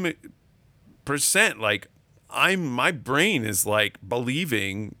some percent like my brain is like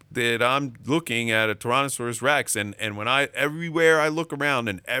believing that I'm looking at a Tyrannosaurus Rex, and when everywhere I look around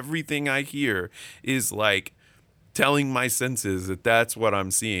and everything I hear is like telling my senses that that's what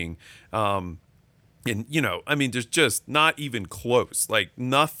I'm seeing. And I mean, there's just not even close. Like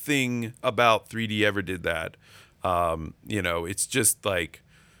nothing about 3D ever did that. It's just like,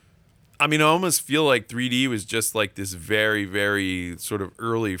 I mean, I almost feel like 3D was just like this very, very sort of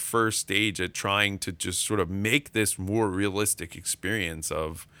early first stage at trying to just sort of make this more realistic experience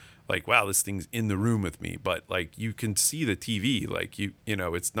of like, wow, this thing's in the room with me, but like you can see the TV, like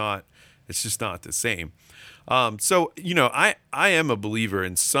it's just not the same. So I am a believer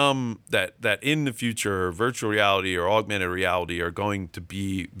in some that in the future, virtual reality or augmented reality are going to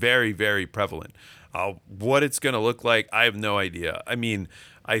be very, very prevalent. What it's going to look like, I have no idea. I mean,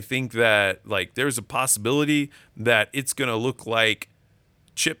 I think that like there's a possibility that it's going to look like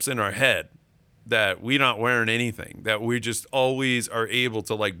chips in our head, that we're not wearing anything, that we just always are able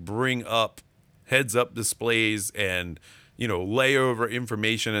to like bring up heads up displays and lay over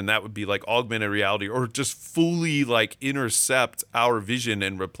information, and that would be like augmented reality, or just fully like intercept our vision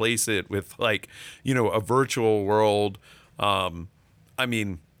and replace it with like, a virtual world. I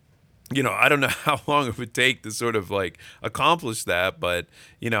mean, I don't know how long it would take to sort of like accomplish that, but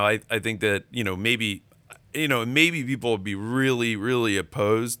I think that maybe people would be really really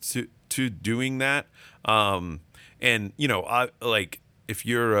opposed to doing that. And I like, if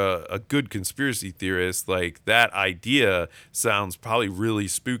you're a good conspiracy theorist, like that idea sounds probably really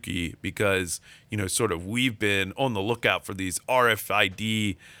spooky because sort of we've been on the lookout for these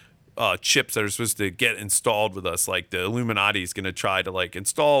RFID chips that are supposed to get installed with us. Like the Illuminati is going to try to like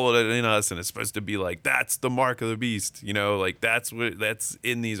install it in us, and it's supposed to be like, that's the mark of the beast, like that's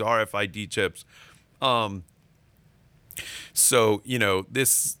in these RFID chips. So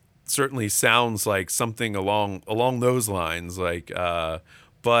this certainly sounds like something along those lines, like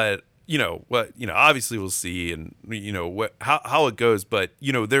but what obviously we'll see, and what how it goes, but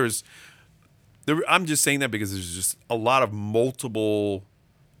I'm just saying that because there's just a lot of multiple,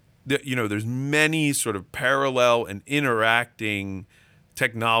 there's many sort of parallel and interacting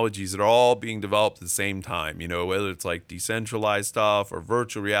technologies that are all being developed at the same time, whether it's like decentralized stuff or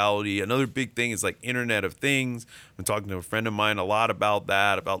virtual reality. Another big thing is like Internet of Things. I'm talking to a friend of mine a lot about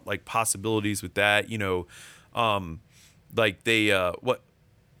that, about like possibilities with that, like they what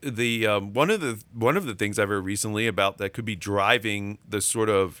the one of the things I've heard recently about that could be driving the sort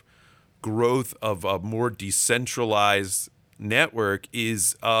of growth of a more decentralized network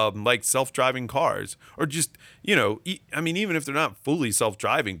is like self-driving cars, or just I mean, even if they're not fully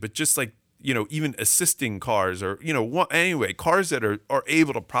self-driving, but just like even assisting cars, or anyway, cars that are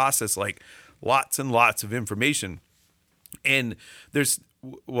able to process like lots and lots of information. And there's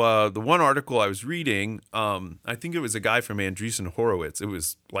the one article I was reading, I think it was a guy from Andreessen Horowitz. It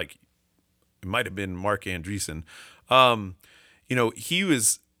was like, it might have been Mark Andreessen.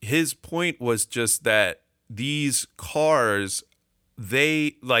 His point was just that these cars,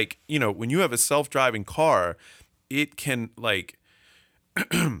 they like, when you have a self-driving car, it can like,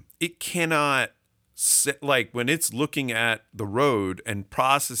 it cannot like, when it's looking at the road and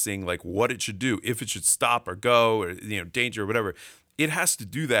processing like what it should do, if it should stop or go, or danger or whatever, it has to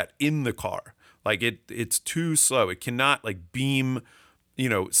do that in the car. Like it's too slow. It cannot like beam,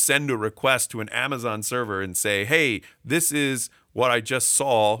 send a request to an Amazon server and say, hey, this is what I just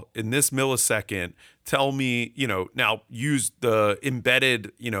saw in this millisecond. Tell me, now use the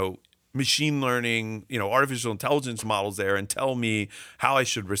embedded, machine learning, artificial intelligence models there, and tell me how I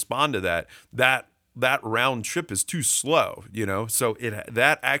should respond to that. That round trip is too slow, so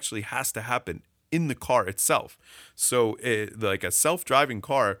that actually has to happen in the car itself. So like a self-driving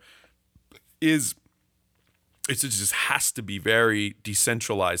car it just has to be very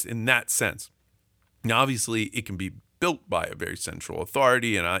decentralized in that sense. Now, obviously, it can be built by a very central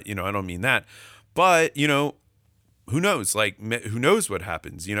authority, and I don't mean that, but who knows? Like, who knows what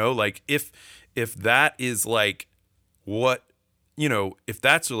happens? Like if that is like what if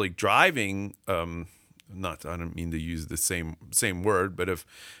that's like driving, not, I don't mean to use the same word, but if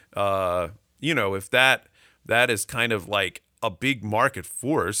if that is kind of like a big market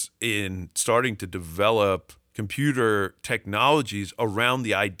force in starting to develop computer technologies around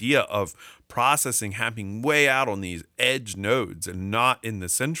the idea of processing happening way out on these edge nodes and not in the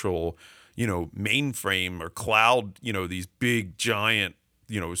central, mainframe or cloud, these big giant,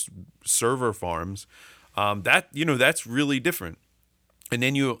 server farms, that's really different. And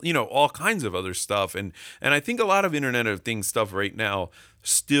then all kinds of other stuff, and I think a lot of Internet of Things stuff right now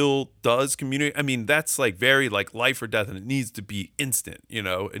still does communicate. I mean, that's like very like life or death, and it needs to be instant.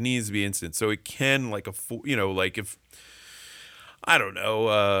 It needs to be instant, so it can like like if, I don't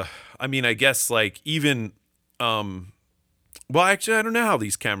know. I mean, I guess like even well, actually, I don't know how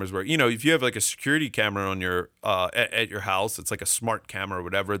these cameras work. If you have like a security camera on your at your house, it's like a smart camera or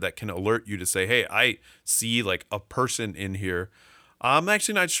whatever that can alert you to say, hey, I see like a person in here. I'm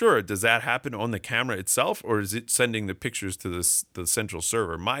actually not sure. Does that happen on the camera itself, or is it sending the pictures to the central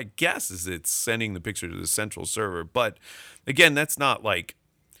server? My guess is it's sending the picture to the central server. But again, that's not like,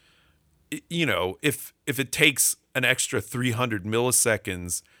 if it takes an extra 300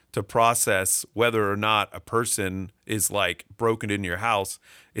 milliseconds to process whether or not a person is like broken into your house,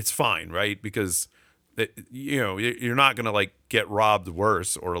 it's fine, right? Because you're not going to like get robbed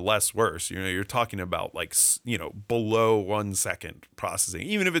worse or less worse. You're talking about like, below 1 second processing,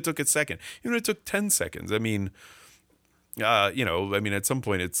 even if it took a second, even if it took 10 seconds. I mean, at some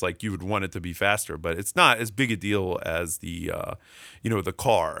point it's like you would want it to be faster, but it's not as big a deal as the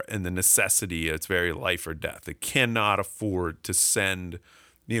car and the necessity. It's very life or death. It cannot afford to send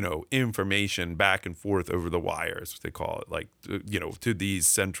information back and forth over the wires, what they call it, like, to these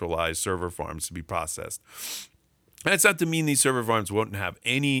centralized server farms to be processed. That's not to mean these server farms won't have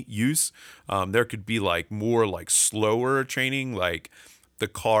any use. There could be like more like slower training, like the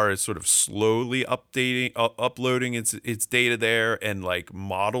car is sort of slowly uploading its data there, and like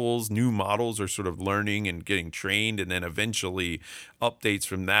new models are sort of learning and getting trained, and then eventually updates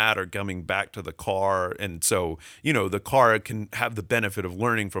from that are coming back to the car, and so the car can have the benefit of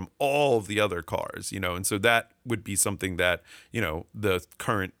learning from all of the other cars, and so that would be something that the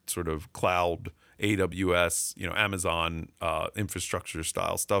current sort of cloud AWS, Amazon infrastructure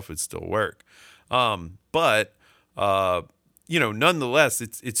style stuff would still work, but nonetheless,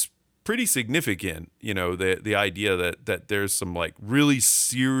 it's pretty significant, the idea that there's some like really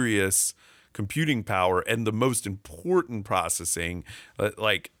serious computing power, and the most important processing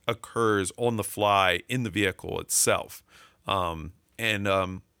like occurs on the fly in the vehicle itself. And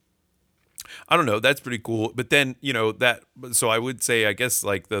I don't know, that's pretty cool. But then, so I would say, I guess,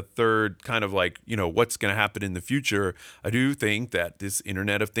 like the third kind of like, what's going to happen in the future. I do think that this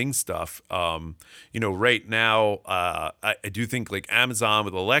Internet of Things stuff, right now, I do think like Amazon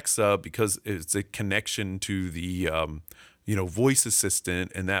with Alexa, because it's a connection to the, voice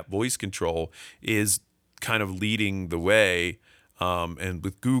assistant, and that voice control is kind of leading the way. And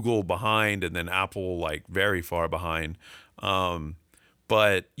with Google behind, and then Apple like very far behind.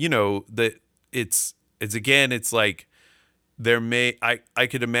 But that it's again, it's like I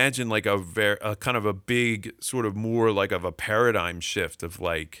could imagine like a kind of a big sort of more like of a paradigm shift of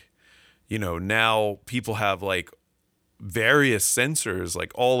like, now people have like various sensors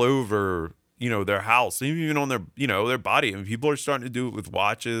like all over their house, even on their their body. I mean, people are starting to do it with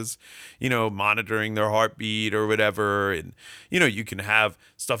watches, monitoring their heartbeat or whatever. And you can have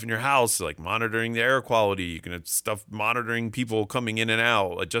stuff in your house like monitoring the air quality. You can have stuff monitoring people coming in and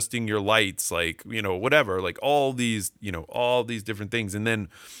out, adjusting your lights, like whatever, like all these different things. And then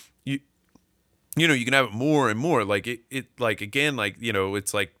you can have it more and more, like it like, again, like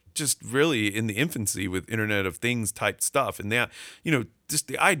it's like just really in the infancy with Internet of Things type stuff. And that, just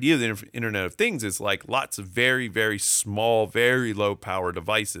the idea of the Internet of Things is like lots of very, very small, very low power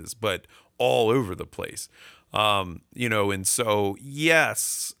devices, but all over the place. And so,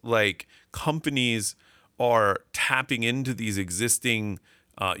 yes, like companies are tapping into these existing,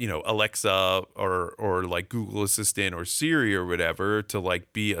 Alexa or like Google Assistant or Siri or whatever to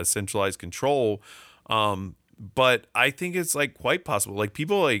like be a centralized control. But I think it's like quite possible. Like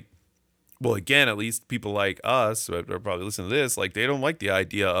people like, well, again, at least people like us who are probably listening to this, like they don't like the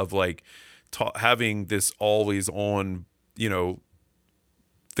idea of like having this always on,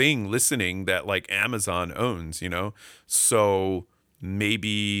 thing listening that like Amazon owns, So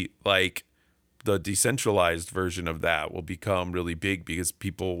maybe like the decentralized version of that will become really big because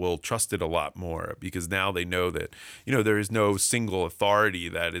people will trust it a lot more, because now they know that, there is no single authority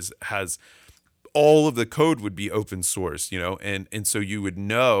that has all of the code would be open source, and so you would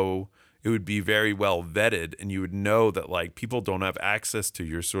know it would be very well vetted, and you would know that like people don't have access to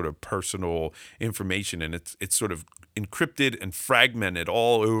your sort of personal information, and it's sort of encrypted and fragmented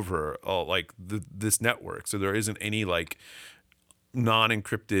all over like this network. So there isn't any like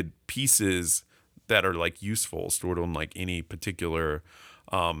non-encrypted pieces that are like useful stored on like any particular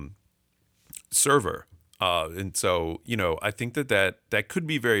server. And so, I think that could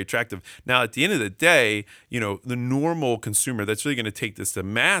be very attractive. Now, at the end of the day, the normal consumer that's really going to take this to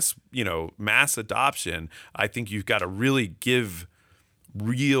mass adoption, I think you've got to really give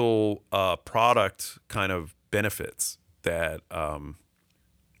real product kind of benefits that,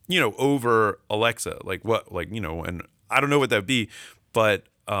 over Alexa, like what, like, and I don't know what that would be, but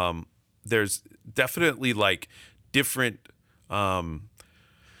there's definitely like different,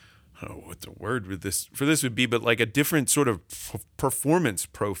 I don't know what the word for this would be, but like a different sort of performance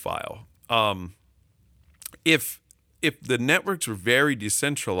profile. If the networks were very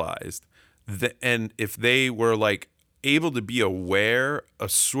decentralized, and if they were like able to be aware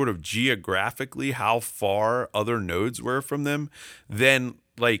of sort of geographically how far other nodes were from them, then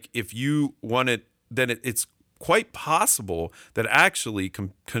like if you wanted, then it's quite possible that actually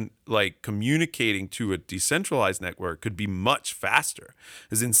like communicating to a decentralized network could be much faster,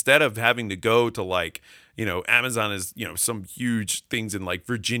 because instead of having to go to like, Amazon is, some huge things in like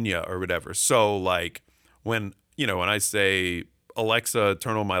Virginia or whatever. So like when I say, Alexa,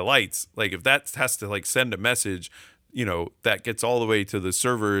 turn on my lights, like if that has to like send a message, that gets all the way to the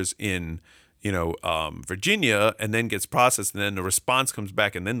servers in, Virginia, and then gets processed, and then the response comes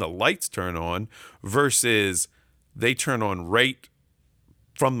back, and then the lights turn on, versus they turn on right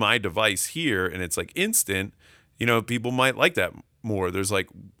from my device here, and it's like instant. People might like that more. There's like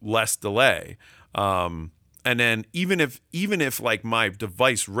less delay. And then even if like my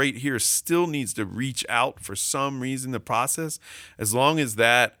device right here still needs to reach out for some reason to process, as long as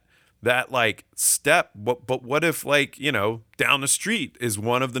that like step, but what if, like, down the street is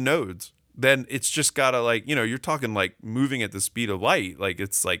one of the nodes? Then it's just gotta, like, you're talking like moving at the speed of light. Like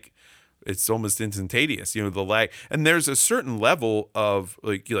it's almost instantaneous, the lag. And there's a certain level of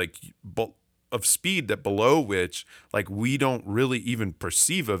of speed that below which, like, we don't really even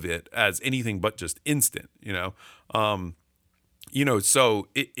perceive of it as anything but just instant. So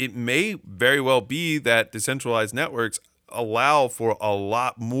it may very well be that decentralized networks allow for a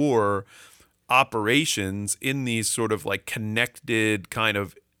lot more operations in these sort of like connected kind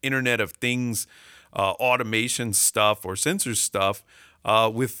of Internet of Things, automation stuff or sensor stuff,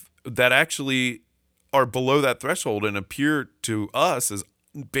 with that actually are below that threshold and appear to us as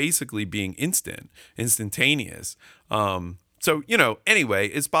basically being instantaneous. Anyway,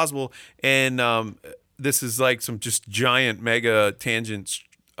 it's possible. And this is like some just giant mega tangent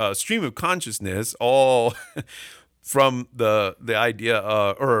stream of consciousness, all from the idea,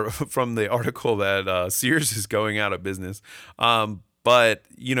 or from the article that Sears is going out of business. But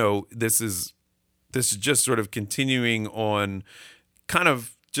this is just sort of continuing on, kind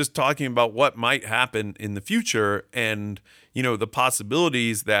of just talking about what might happen in the future, and the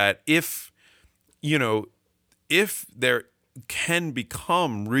possibilities that if there can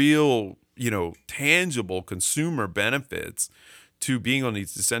become real, tangible consumer benefits to being on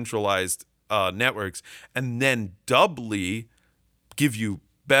these decentralized networks, and then doubly give you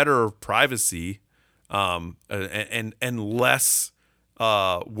better privacy, and less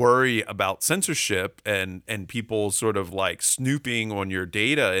worry about censorship and people sort of like snooping on your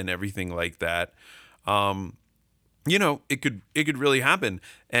data and everything like that. It could really happen.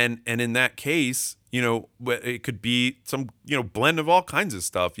 And in that case, it could be some, blend of all kinds of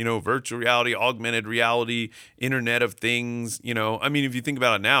stuff, virtual reality, augmented reality, Internet of Things. I mean, if you think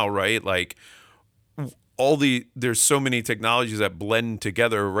about it now, right? Like there's so many technologies that blend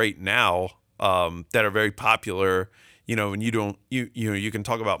together right now, that are very popular. And you can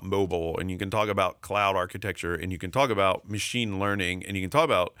talk about mobile, and you can talk about cloud architecture, and you can talk about machine learning, and you can talk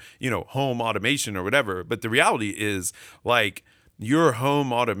about, home automation or whatever. But the reality is, like, your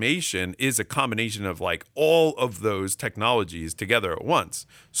home automation is a combination of like all of those technologies together at once.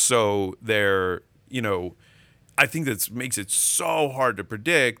 So I think that makes it so hard to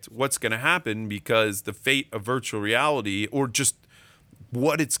predict what's going to happen, because the fate of virtual reality, or just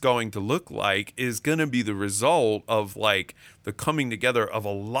what it's going to look like, is going to be the result of like the coming together of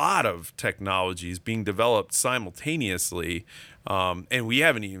a lot of technologies being developed simultaneously. And we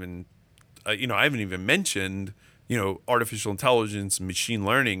haven't even, I haven't even mentioned, artificial intelligence, machine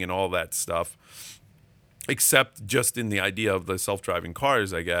learning, and all that stuff, except just in the idea of the self-driving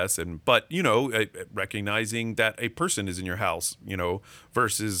cars, I guess. But recognizing that a person is in your house,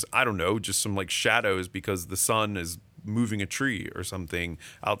 versus, I don't know, just some like shadows because the sun is moving a tree or something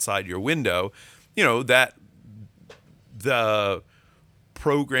outside your window, that the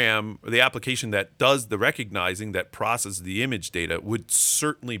program, or the application that does the recognizing, that processes the image data, would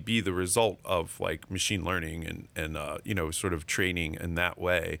certainly be the result of like machine learning and sort of training in that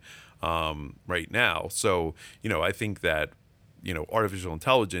way, right now. So, I think that, artificial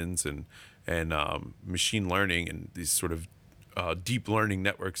intelligence and machine learning and these sort of deep learning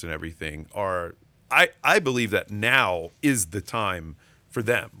networks and everything are, I believe that now is the time for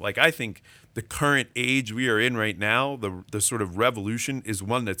them. Like, I think the current age we are in right now, the sort of revolution, is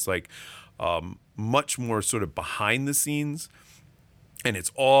one that's like much more sort of behind the scenes, and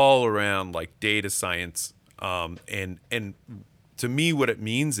it's all around like data science. And to me, what it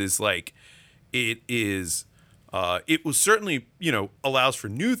means is like it will certainly, allows for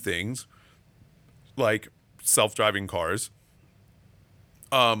new things like self-driving cars.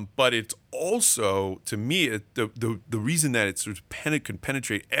 But it's also, to me, the reason that it sort of can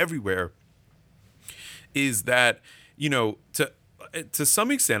penetrate everywhere is that, to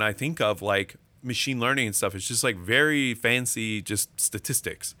some extent, I think of like machine learning and stuff. It's just like very fancy, just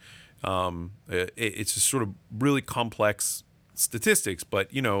statistics. It's just sort of really complex statistics. But,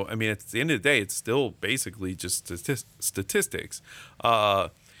 I mean, at the end of the day, it's still basically just statistics.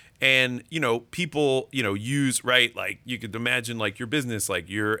 And, people, use, right, like you could imagine like your business, like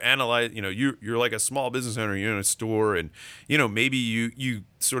you're you're like a small business owner, you're in a store, and, maybe you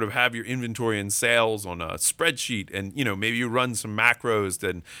sort of have your inventory and sales on a spreadsheet, and, maybe you run some macros,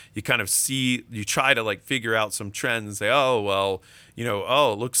 then you kind of you try to like figure out some trends and say, oh, well,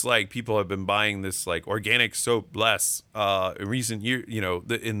 it looks like people have been buying this like organic soap less in recent year,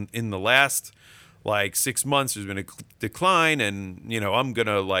 in the last like 6 months there's been a decline, and I'm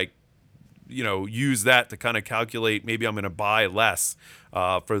gonna like use that to kind of calculate maybe I'm going to buy less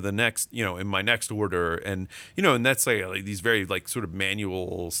for the next, in my next order. And, and that's like these very like sort of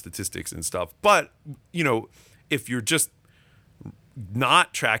manual statistics and stuff. But, if you're just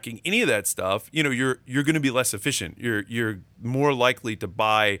not tracking any of that stuff, you're going to be less efficient. You're more likely to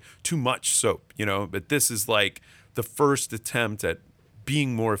buy too much soap, but this is like the first attempt at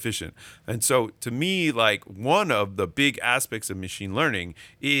being more efficient. And so to me, like one of the big aspects of machine learning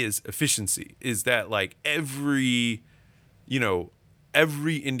is efficiency, is that like every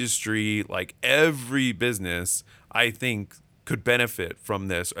industry, like every business, I think could benefit from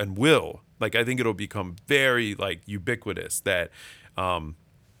this and will. Like I think it'll become very like ubiquitous that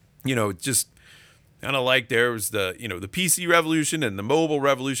just kind of like there was the the PC revolution and the mobile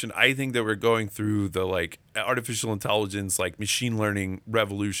revolution. I think that we're going through the like artificial intelligence, like machine learning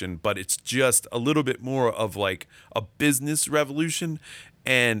revolution, but it's just a little bit more of like a business revolution,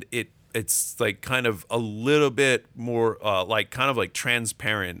 and it's like kind of a little bit more like kind of like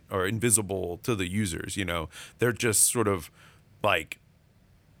transparent or invisible to the users. They're just sort of like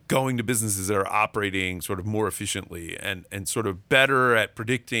going to businesses that are operating sort of more efficiently and sort of better at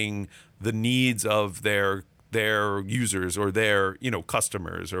predicting the needs of their users or their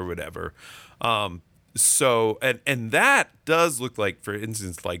customers or whatever. So and that does look like, for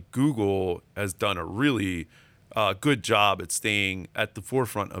instance, like Google has done a really good job at staying at the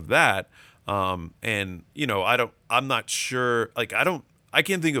forefront of that. And I'm not sure, like I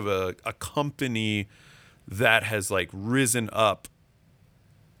can't think of a company that has like risen up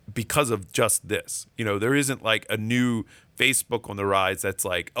because of just this. There isn't like a new Facebook on the rise that's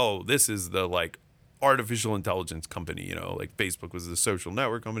like, oh, this is the like artificial intelligence company, like Facebook was the social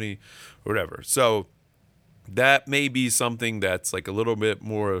network company or whatever. So that may be something that's like a little bit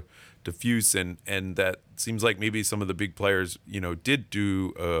more diffuse, and that seems like maybe some of the big players, did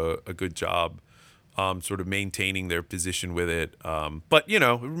do a good job sort of maintaining their position with it. But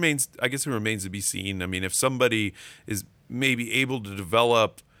I guess it remains to be seen. I mean, if somebody is maybe able to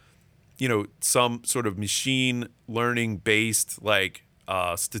develop some sort of machine learning based like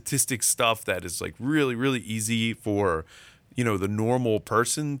statistics stuff that is like really, really easy for, the normal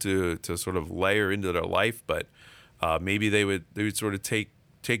person to sort of layer into their life. But maybe they would sort of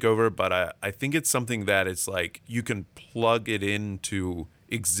take over. But I think it's something that it's like you can plug it into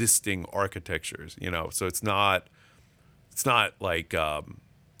existing architectures, so it's not like,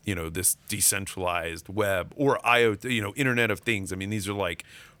 this decentralized web or IoT, Internet of Things. I mean, these are like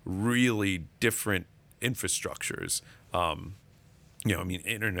really different infrastructures. I mean,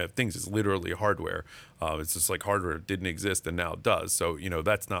 Internet of Things is literally hardware. It's just like hardware didn't exist and now it does. So,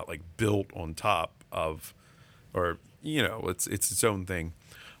 that's not like built on top of, or, it's its own thing.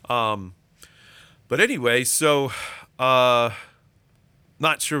 But anyway, so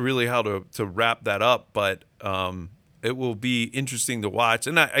not sure really how to wrap that up, but it will be interesting to watch.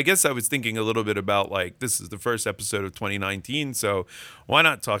 And I guess I was thinking a little bit about like, this is the first episode of 2019, so why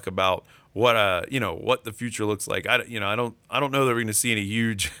not talk about what what the future looks like. I don't know that we're going to see any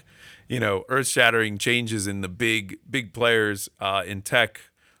huge earth-shattering changes in the big players in tech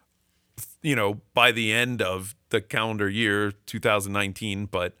by the end of the calendar year 2019,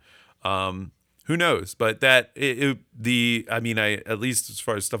 but who knows? But that I at least as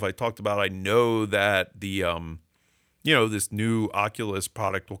far as stuff I talked about, I know that the this new Oculus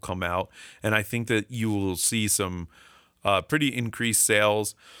product will come out, and I think that you will see some pretty increased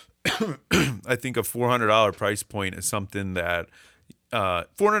sales. I think a $400 price point is something that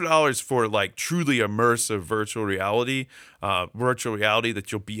 $400 for like truly immersive virtual reality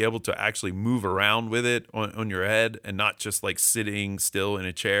that you'll be able to actually move around with it on your head and not just like sitting still in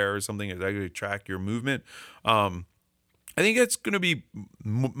a chair or something that actually track your movement. I think it's going to be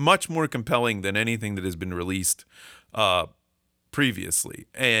much more compelling than anything that has been released previously.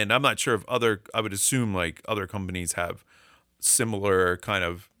 And I'm not sure if I would assume like other companies have similar kind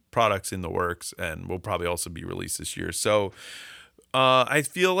of products in the works and will probably also be released this year. So I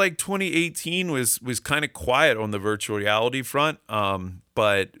feel like 2018 was kind of quiet on the virtual reality front,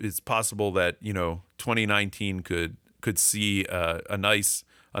 but it's possible that 2019 could see a nice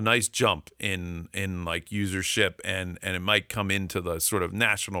jump in like usership, and it might come into the sort of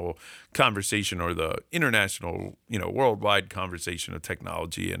national conversation or the international worldwide conversation of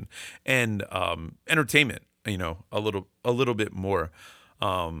technology and entertainment a little bit more.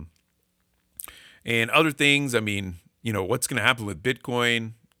 And other things, I mean, what's going to happen with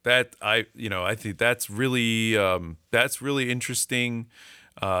Bitcoin? That I think that's really interesting.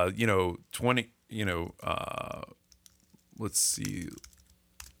 20, let's see.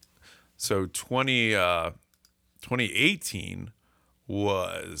 So 2018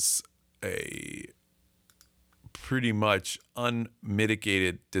 was a pretty much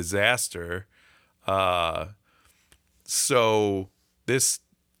unmitigated disaster. Uh, so this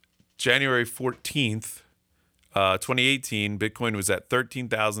January 14th, 2018, Bitcoin was at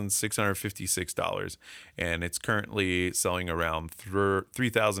 $13,656, and it's currently selling around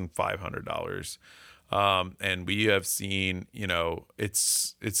 $3,500. And we have seen,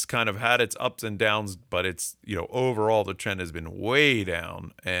 it's kind of had its ups and downs, but it's, overall the trend has been way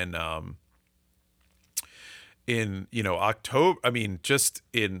down. And in, October, I mean, just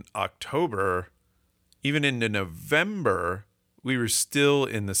in October, even into November, we were still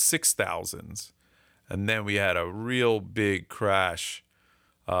in the 6,000s. And then we had a real big crash,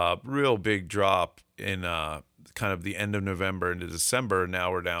 real big drop in kind of the end of November into December.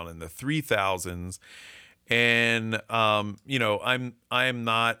 Now we're down in the 3,000s. And I am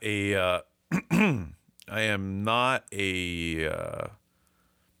not a I am not a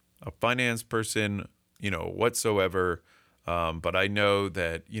finance person, whatsoever. But I know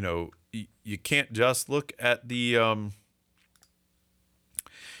that you can't just look at the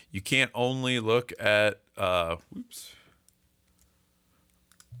you can't only look at at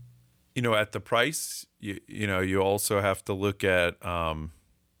the price. You also have to look at what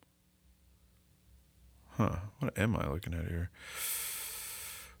am I looking at here?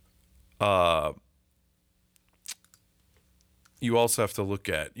 You also have to look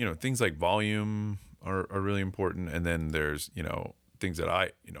at, things like volume are really important. And then there's, things that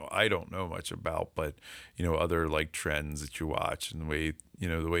I don't know much about, but, other like trends that you watch and the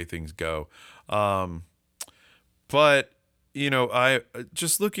way things go. But, I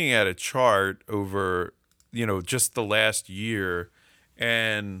just looking at a chart over, just the last year,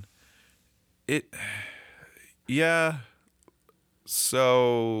 and yeah.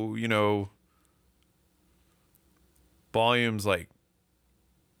 So, volume's like,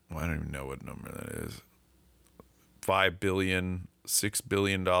 well, I don't even know what number that is. $6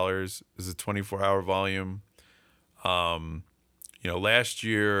 billion is a 24-hour volume. Last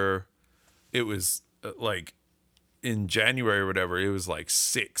year it was like in January or whatever, it was like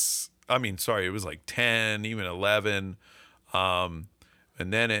 6. I mean, sorry, it was like 10, even 11. And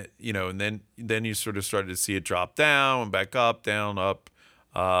then then you sort of started to see it drop down and back up, down, up.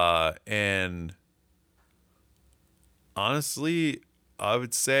 And honestly, I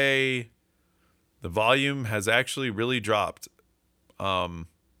would say the volume has actually really dropped.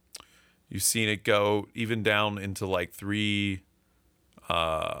 You've seen it go even down into like 3.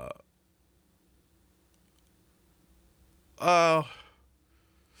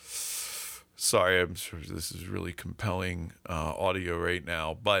 Sorry, I'm sure this is really compelling audio right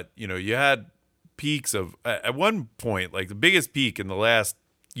now, but you had peaks of at one point, like the biggest peak in the last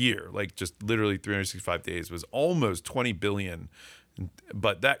year, like just literally 365 days, was almost 20 billion,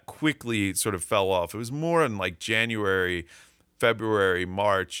 but that quickly sort of fell off. It was more in like January, February,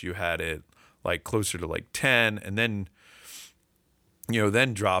 March. You had it like closer to like 10, and then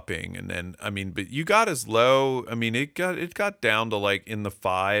then dropping, and then but you got as low. It got down to like in the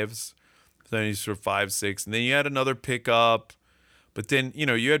 5s. Then you sort of 5, 6, and then you had another pickup. But then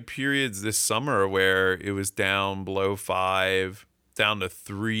you had periods this summer where it was down below 5, down to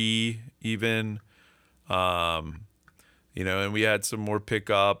 3 even. And we had some more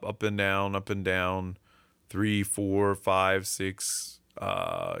pickup, up and down, 3, 4, 5, 6.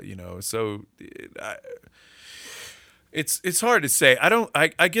 So it's hard to say.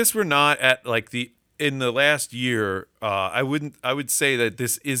 I guess we're not at like in the last year. I would say that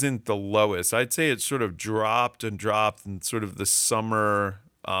this isn't the lowest. I'd say it sort of dropped and sort of the summer,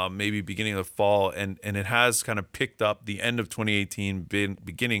 maybe beginning of the fall, and it has kind of picked up the end of 2018,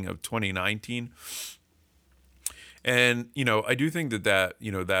 beginning of 2019. And I do think that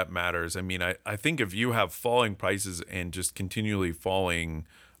that matters. I think if you have falling prices and just continually falling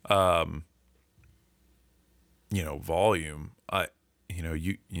volume,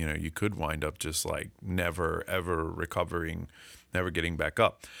 you could wind up just like never ever recovering, never getting back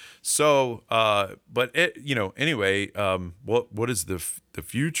up. So but anyway, what does the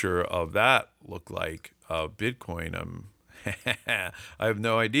future of that look like? Bitcoin, I have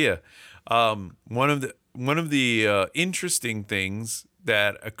no idea. One of the interesting things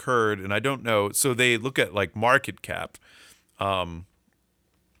that occurred, and I don't know, so they look at like market cap.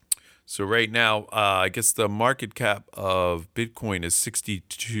 So right now, I guess the market cap of Bitcoin is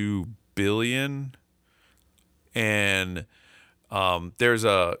 62 billion, and there's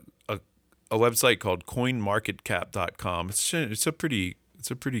a website called CoinMarketCap.com. It's a pretty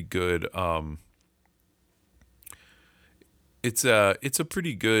good it's a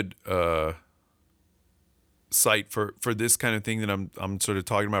pretty good site for this kind of thing that I'm sort of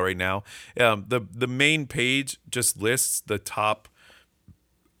talking about right now. The main page just lists the top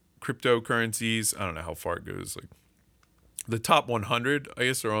cryptocurrencies. I don't know how far it goes. Like the top 100, I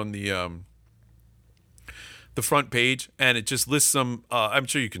guess, are on the front page, and it just lists them. I'm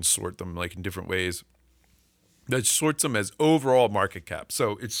sure you can sort them like in different ways. That sorts them as overall market cap.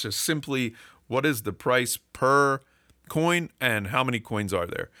 So it's just simply what is the price per coin and how many coins are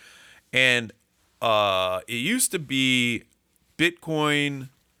there. And it used to be Bitcoin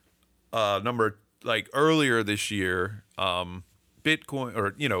number like earlier this year. Bitcoin, or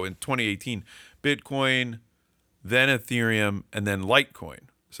in 2018, Bitcoin, then Ethereum, and then Litecoin.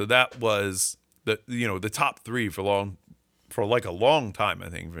 So that was the top three for like a long time. I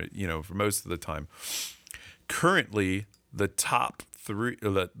think for most of the time. Currently, the top three,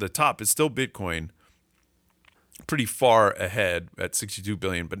 the top is still Bitcoin, pretty far ahead at 62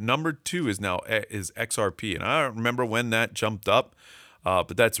 billion. But number two is now is XRP, and I don't remember when that jumped up.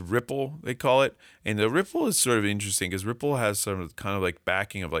 But that's Ripple, they call it. And the Ripple is sort of interesting because Ripple has some kind of like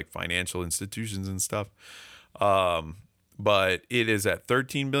backing of like financial institutions and stuff. But it is at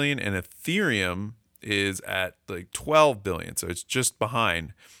 13 billion, and Ethereum is at like 12 billion. So it's just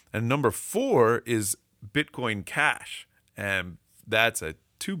behind. And number four is Bitcoin Cash. And that's a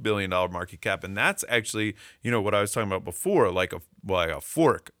 $2 billion market cap. And that's actually, what I was talking about before, like a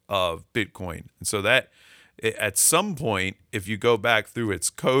fork of Bitcoin. And so that, at some point, if you go back through its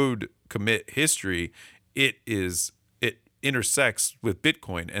code commit history, it intersects with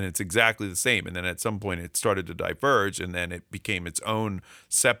Bitcoin, and it's exactly the same. And then at some point it started to diverge, and then it became its own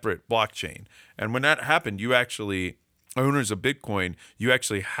separate blockchain. And when that happened, owners of Bitcoin, you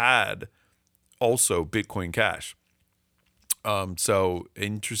actually had also Bitcoin Cash. So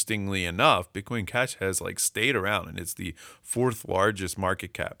interestingly enough, Bitcoin Cash has like stayed around, and it's the fourth largest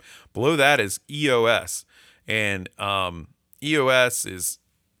market cap. Below that is EOS. And EOS is,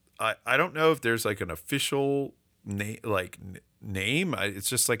 I don't know if there's like an official name. It's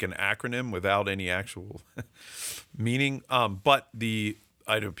just like an acronym without any actual meaning. But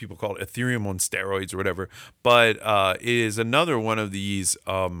I know people call it Ethereum on steroids or whatever. But it is another one of these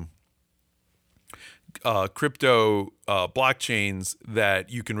crypto blockchains that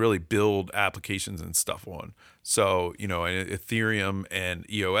you can really build applications and stuff on. So, Ethereum and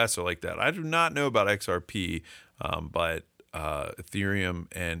EOS are like that. I do not know about XRP, but Ethereum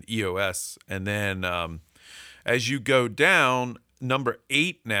and EOS. And then as you go down, number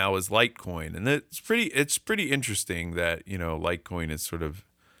 8 now is Litecoin. And it's pretty interesting that, Litecoin is sort of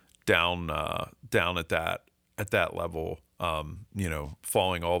down at that level,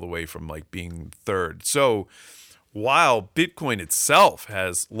 falling all the way from like being third. So while Bitcoin itself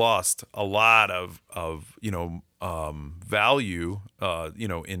has lost a lot of value,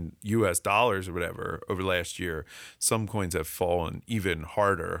 in US dollars or whatever over the last year, some coins have fallen even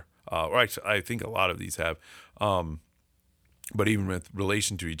harder. Or actually, I think a lot of these have. But even with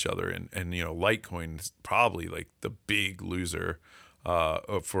relation to each other, and Litecoin is probably like the big loser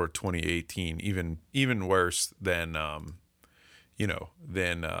for 2018, even worse than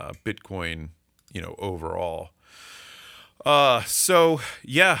Bitcoin, overall. So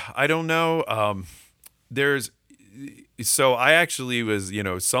yeah, I don't know. So I actually was,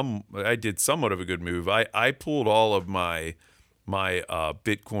 I did somewhat of a good move. I pulled all of my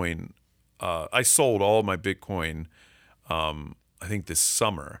Bitcoin. I sold all my Bitcoin, I think this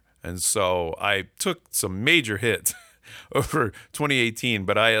summer. And so I took some major hits over 2018,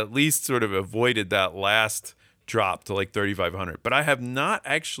 but I at least sort of avoided that last drop to like 3,500. But I have not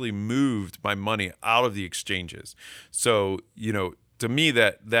actually moved my money out of the exchanges. So, to me,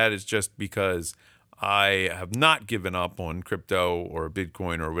 that is just because I have not given up on crypto or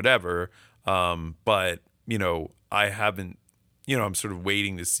Bitcoin or whatever. But, I haven't, I'm sort of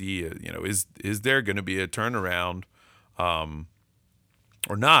waiting to see, is there going to be a turnaround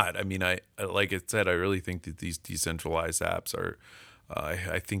or not? I mean, I like I said, I really think that these decentralized apps are,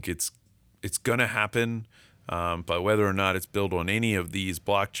 I think it's going to happen. But whether or not it's built on any of these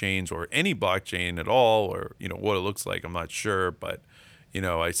blockchains or any blockchain at all, or what it looks like, I'm not sure. But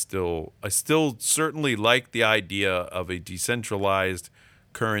I still certainly like the idea of a decentralized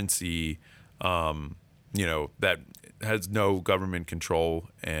currency, that has no government control.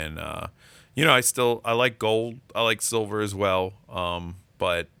 And I like gold, I like silver as well.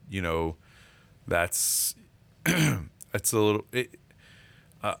 But that's that's a little.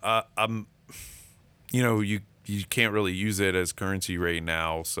 I'm. You can't really use it as currency right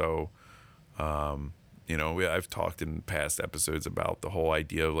now. So, I've talked in past episodes about the whole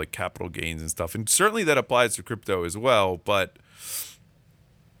idea of like capital gains and stuff, and certainly that applies to crypto as well. But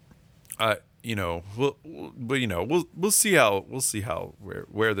we'll see how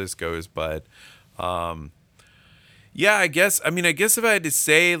where this goes. But yeah, I guess if I had to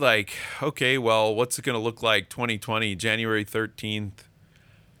say, like, okay, well, what's it going to look like 2020 January 13th?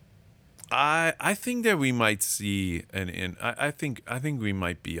 I think that we might see I think we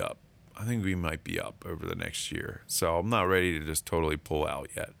might be up. I think we might be up over the next year. So I'm not ready to just totally pull out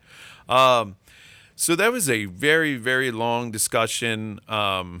yet. So that was a very, very long discussion,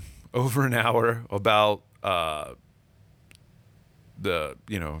 over an hour, about the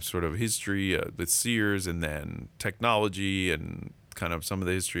sort of history, the Sears, and then technology, and kind of some of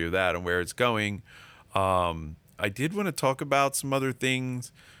the history of that and where it's going. I did want to talk about some other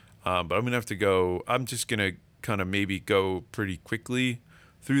things, but I'm gonna have to go. I'm just gonna kind of maybe go pretty quickly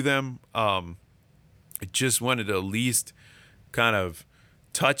through them. I just wanted to at least kind of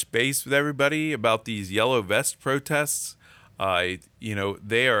touch base with everybody about these yellow vest protests.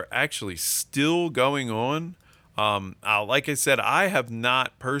 They are actually still going on. Like I said, I have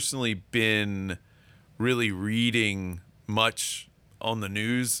not personally been really reading much on the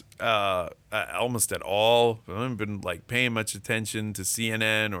news, almost at all. I haven't been like paying much attention to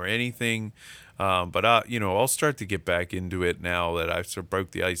CNN or anything. But I'll start to get back into it now that I've sort of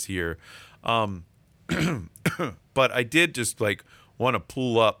broke the ice here. But I did just like want to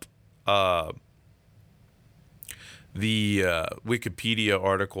pull up the Wikipedia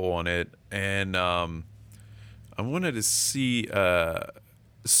article on it, and I wanted to see.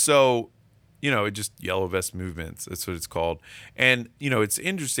 It just Yellow Vest Movements. That's what it's called. And, it's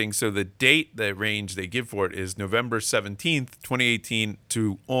interesting. So the date, the range they give for it is November 17th, 2018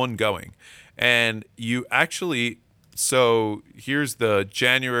 to ongoing. And you actually, so here's the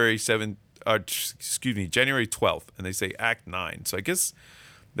January 12th, and they say Act 9. So I guess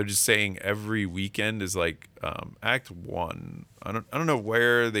they're just saying every weekend is like Act 1. I don't know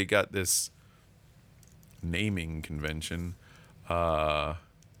where they got this naming convention.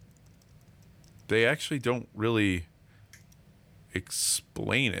 They actually don't really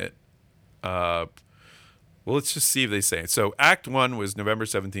explain it. Well, let's just see if they say it. So Act 1 was November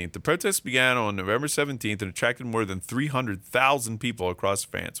 17th. The protests began on November 17th and attracted more than 300,000 people across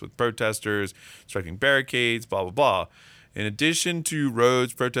France, with protesters striking barricades, blah, blah, blah. In addition to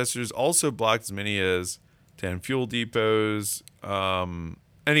roads, protesters also blocked as many as 10 fuel depots.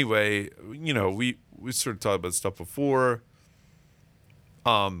 Anyway, we sort of talked about stuff before.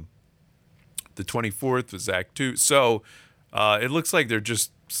 The 24th was Act 2. So it looks like they're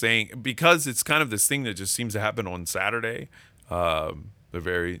just saying, because it's kind of this thing that just seems to happen on Saturday. They're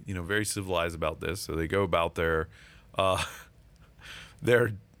very, very civilized about this. So they go about their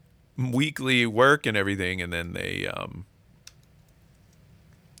weekly work and everything, and then they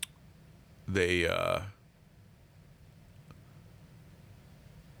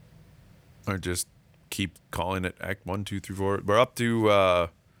or just keep calling it Act 1, 2, 3, 4. We're up to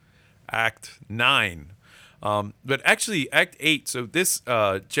Act 9. But actually, Act 8, so this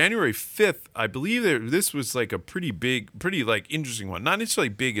January 5th, I believe this was like a pretty like interesting one. Not necessarily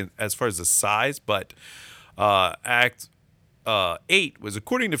big as far as the size, but Act 8 was,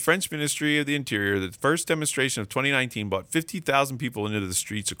 according to French Ministry of the Interior, the first demonstration of 2019 brought 50,000 people into the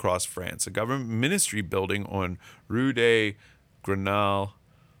streets across France. A government ministry building on Rue de Grenelle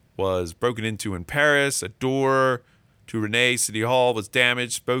was broken into in Paris. A door to Rennes City Hall was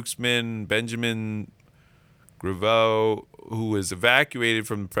damaged. Spokesman Benjamin Griveaux, who was evacuated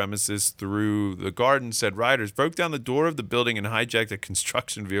from the premises through the garden, said rioters broke down the door of the building and hijacked a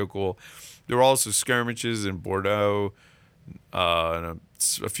construction vehicle. There were also skirmishes in Bordeaux and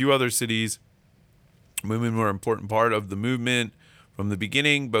a few other cities. Women were an important part of the movement from the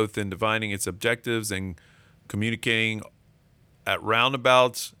beginning, both in defining its objectives and communicating at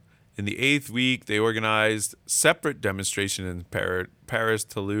roundabouts. In the 8th week, they organized separate demonstrations in Paris,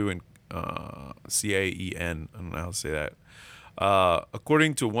 Toulouse, and Caen. I don't know how to say that.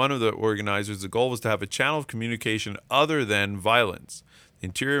 According to one of the organizers, the goal was to have a channel of communication other than violence. The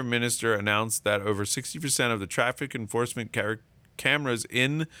Interior Minister announced that over 60% of the traffic enforcement cameras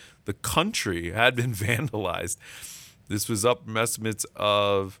in the country had been vandalized. This was up from estimates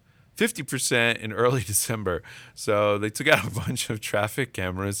of 50% in early December. So they took out a bunch of traffic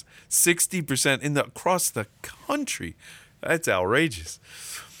cameras, 60% across the country. That's outrageous.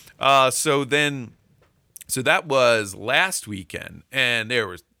 So that was last weekend, and there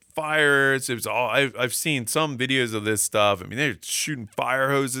was fires. It was all, I've seen some videos of this stuff. I mean, they're shooting fire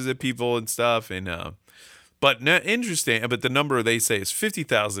hoses at people and stuff, and But interesting. But the number they say is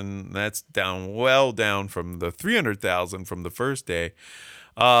 50,000. That's down from the 300,000 from the first day.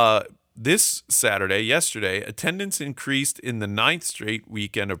 This Saturday, yesterday, attendance increased in the ninth straight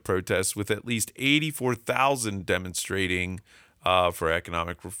weekend of protests, with at least 84,000 demonstrating for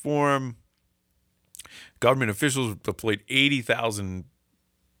economic reform. Government officials deployed 80,000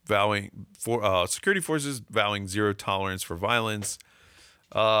 security forces vowing zero tolerance for violence.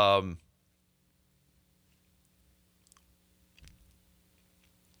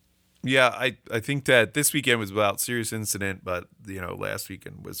 Yeah, I think that this weekend was about serious incident, but last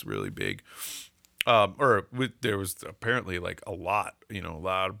weekend was really big. There was apparently like a lot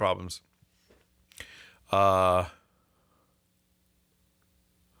of problems. Yeah,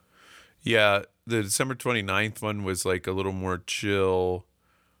 the December 29th one was like a little more chill.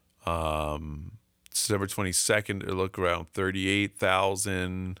 December 22nd, it looked around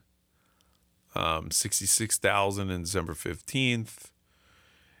 38,000, 66,000 in December 15th.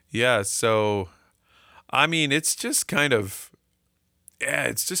 Yeah, so I mean, it's just kind of,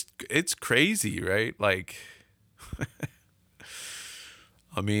 yeah, it's crazy, right? Like,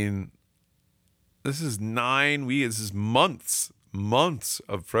 I mean, this is 9 weeks, this is months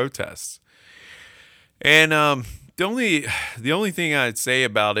of protests. And the only thing I'd say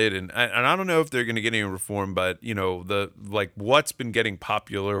about it, and I don't know if they're going to get any reform, but the like what's been getting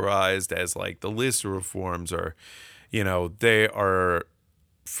popularized as like the list of reforms are, they are,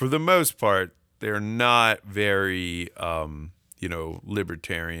 for the most part, they're not very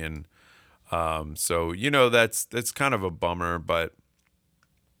libertarian. So that's kind of a bummer, but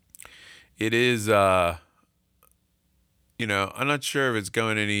it is I'm not sure if it's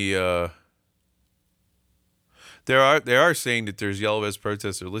going any. They are saying that there's yellow vest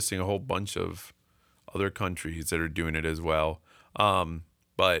protests. They're listing a whole bunch of other countries that are doing it as well.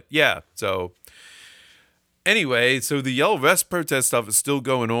 But yeah, so anyway, so the yellow vest protest stuff is still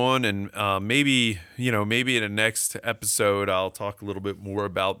going on, and maybe in the next episode I'll talk a little bit more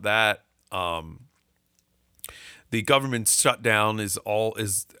about that. The government shutdown is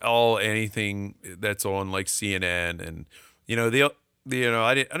all anything that's on like CNN, and I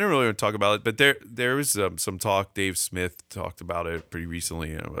didn't really want to talk about it, but there was some talk. Dave Smith talked about it pretty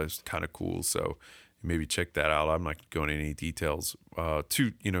recently, and it was kind of cool. So maybe check that out. I'm not going into any details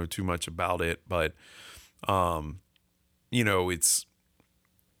too much about it, but it's,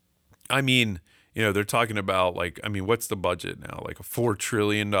 I mean, they're talking about like, I mean, what's the budget now? Like a $4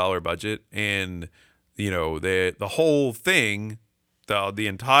 trillion budget, and the whole thing. The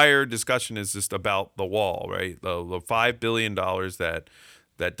entire discussion is just about the wall, right? The $5 billion that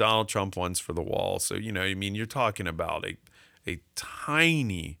Donald Trump wants for the wall. So, I mean, you're talking about a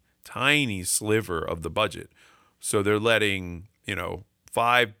tiny, tiny sliver of the budget. So they're letting,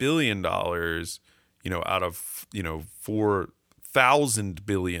 $5 billion, out of, $4,000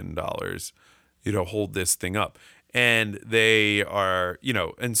 billion, hold this thing up. And they are,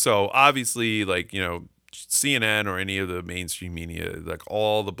 and so obviously, like, CNN or any of the mainstream media, like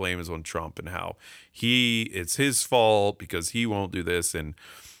all the blame is on Trump and how it's his fault because he won't do this. And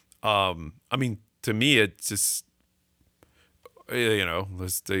I mean, to me, it's just,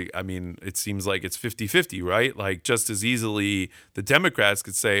 I mean, it seems like it's 50-50, right? Like just as easily the Democrats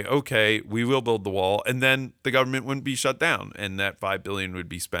could say, okay, we will build the wall, and then the government wouldn't be shut down and that $5 billion would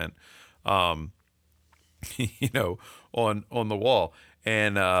be spent, on the wall.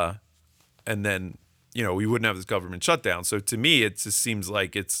 And then, we wouldn't have this government shutdown. So to me, it just seems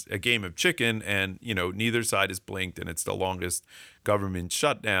like it's a game of chicken, and, neither side is blinked, and it's the longest government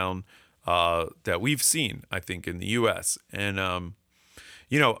shutdown that we've seen, I think, in the U.S. And, I'm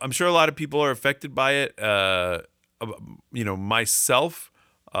sure a lot of people are affected by it. Myself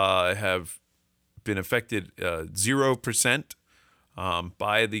have been affected 0%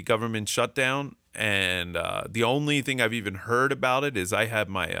 by the government shutdown. And the only thing I've even heard about it is I had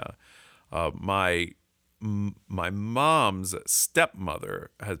my mom's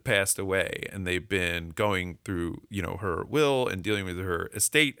stepmother has passed away, and they've been going through, her will and dealing with her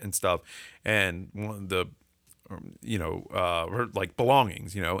estate and stuff, and one of the, her like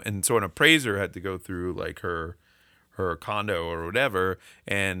belongings, and so an appraiser had to go through like her condo or whatever,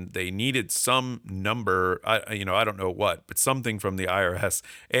 and they needed some number, I don't know what, but something from the IRS.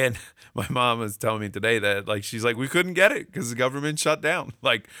 And my mom was telling me today that like she's like, we couldn't get it because the government shut down,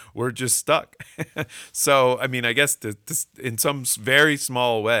 like we're just stuck. So I mean, I guess this, in some very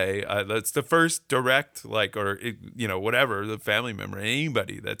small way, that's the first direct, like, or whatever, the family member,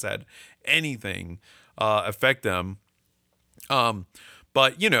 anybody that's had anything affect them.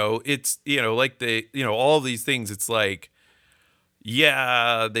 But it's, like all of these things, it's like,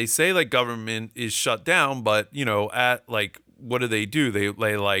 yeah, they say like government is shut down, but at like what do?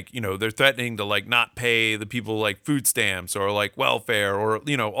 They like, they're threatening to like not pay the people like food stamps or like welfare or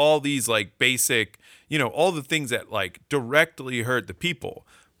all these like basic, all the things that like directly hurt the people.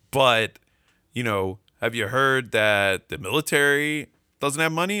 But, have you heard that the military doesn't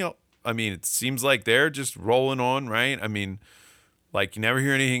have money? I mean, it seems like they're just rolling on, right? I mean, like you never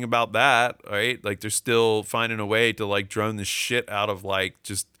hear anything about that, right? Like they're still finding a way to like drone the shit out of like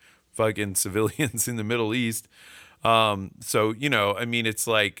just fucking civilians in the Middle East. So I mean, it's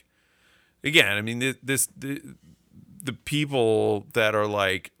like again, I mean, the people that are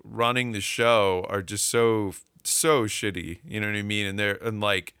like running the show are just so shitty. You know what I mean? And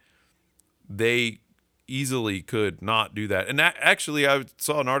like they easily could not do that. And that, actually, I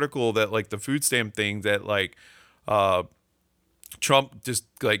saw an article that like the food stamp thing that like uh Trump just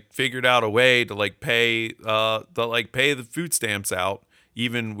like figured out a way to like pay the food stamps out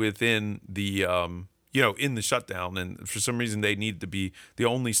even within the in the shutdown. And for some reason they need to be, the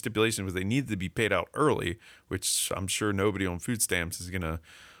only stipulation was they needed to be paid out early, which I'm sure nobody on food stamps is gonna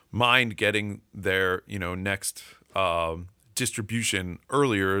mind getting their next distribution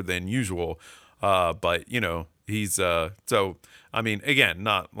earlier than usual. But he's so I mean, again,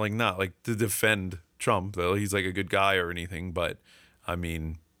 not like to defend Trump, though he's like a good guy or anything, but I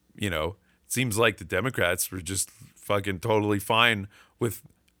mean, it seems like the Democrats were just fucking totally fine with,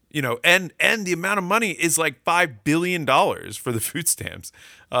 and the amount of money is like $5 billion for the food stamps.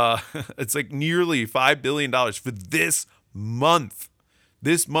 It's like nearly $5 billion for this month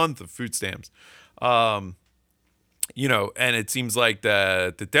of food stamps. And it seems like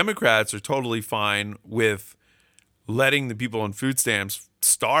the Democrats are totally fine with letting the people on food stamps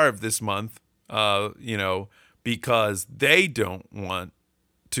starve this month, because they don't want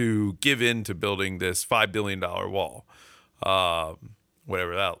to give in to building this $5 billion wall.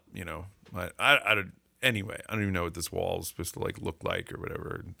 Whatever that, I don't, anyway, I don't even know what this wall is supposed to like look like or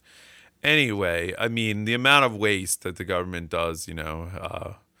whatever. Anyway, I mean, the amount of waste that the government does,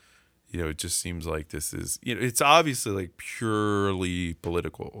 it just seems like this is, it's obviously like purely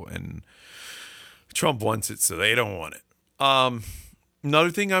political, and Trump wants it, so they don't want it.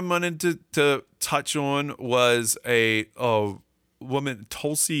 Another thing I wanted to touch on was a woman,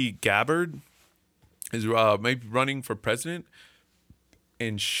 Tulsi Gabbard, is maybe running for president,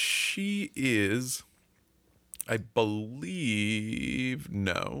 and she is, I believe,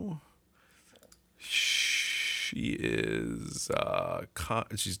 no, she is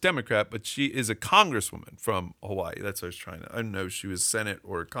she's Democrat, but she is a congresswoman from Hawaii. That's what I was trying to. I don't know if she was Senate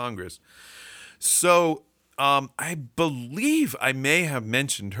or Congress. So I believe I may have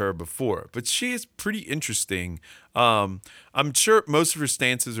mentioned her before, but she is pretty interesting. I'm sure most of her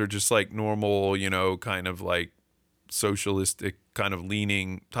stances are just like normal, kind of like socialistic kind of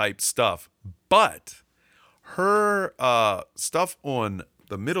leaning type stuff. But her stuff on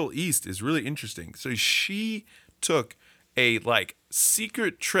the Middle East is really interesting. So she took a like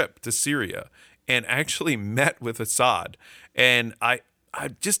secret trip to Syria and actually met with Assad. And I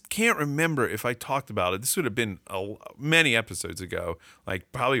just can't remember if I talked about it. This would have been many episodes ago,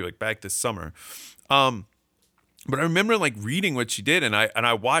 like probably like back this summer. But I remember like reading what she did, and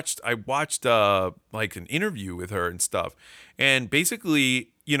I watched like an interview with her and stuff. And basically,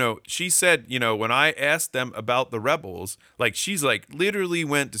 she said, when I asked them about the rebels, like she's like literally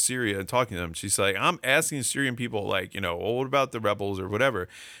went to Syria and talking to them. She's like, I'm asking the Syrian people, like, what about the rebels or whatever?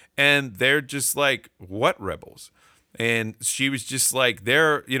 And they're just like, what rebels? And she was just like,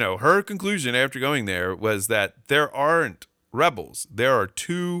 her conclusion after going there was that there aren't rebels. There are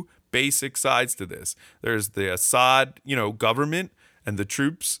two basic sides to this. There's the Assad, government and the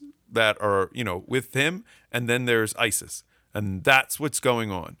troops that are, with him. And then there's ISIS. And that's what's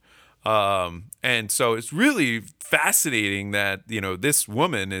going on. And so it's really fascinating that, this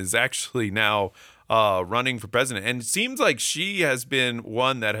woman is actually now running for president. And it seems like she has been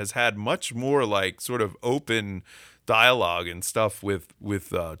one that has had much more like sort of open dialogue and stuff with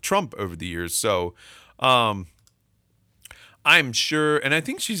Trump over the years. So I'm sure, and I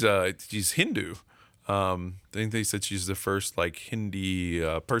think she's Hindu. I think they said she's the first like Hindi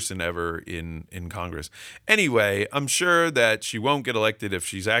person ever in Congress. Anyway, I'm sure that she won't get elected if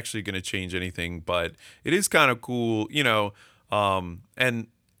she's actually going to change anything, but it is kind of cool, and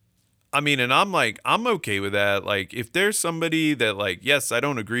I mean, and I'm okay with that. Like, if there's somebody that like, yes, I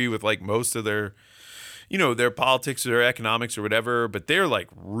don't agree with like most of their their politics or their economics or whatever, but they're like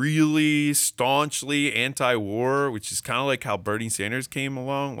really staunchly anti-war, which is kind of like how Bernie Sanders came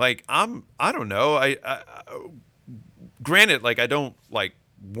along. Like, I don't know. I granted, like, I don't like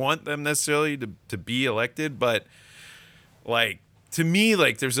want them necessarily to be elected, but like, to me,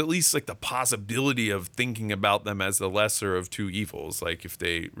 like, there's at least like the possibility of thinking about them as the lesser of two evils, like if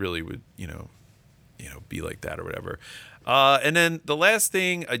they really would, be like that or whatever. And then the last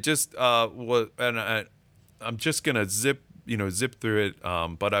thing I just I'm just gonna zip through it.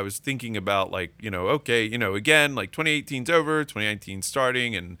 But I was thinking about, like, okay, again, like 2018's over, 2019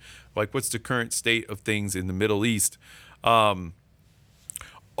 starting, and like what's the current state of things in the Middle East?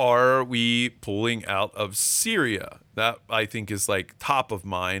 Are we pulling out of Syria? That, I think, is like top of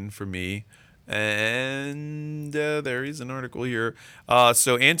mind for me. And there is an article here.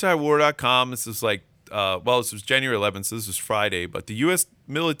 So antiwar.com, this is like, this was January 11th, so this was Friday, but the U.S.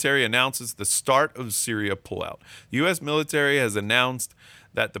 military announces the start of Syria pullout. The U.S. military has announced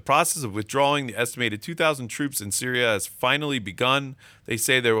that the process of withdrawing the estimated 2,000 troops in Syria has finally begun. They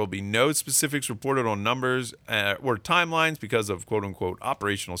say there will be no specifics reported on numbers or timelines because of quote-unquote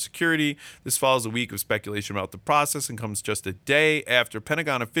operational security. This follows a week of speculation about the process and comes just a day after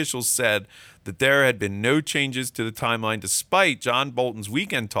Pentagon officials said that there had been no changes to the timeline despite John Bolton's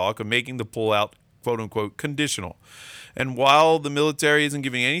weekend talk of making the pullout quote-unquote conditional. And while the military isn't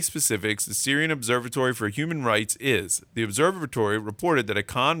giving any specifics, the Syrian Observatory for Human Rights is. The observatory reported that a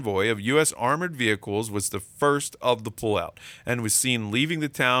convoy of U.S. armored vehicles was the first of the pullout and was seen leaving the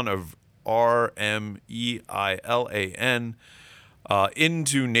town of Rmeilan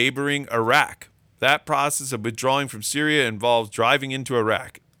into neighboring Iraq. That process of withdrawing from Syria involves driving into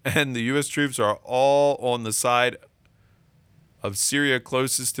Iraq, and the U.S. troops are all on the side of Syria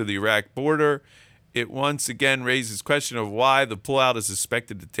closest to the Iraq border. It once again raises question of why the pullout is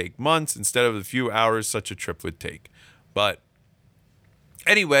expected to take months instead of the few hours such a trip would take. But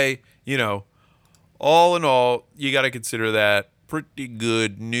anyway, all in all, you got to consider that pretty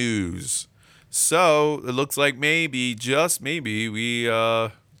good news. So it looks like maybe, just maybe,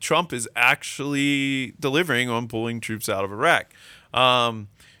 Trump is actually delivering on pulling troops out of Iraq.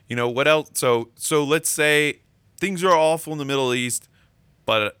 What else? So let's say things are awful in the Middle East,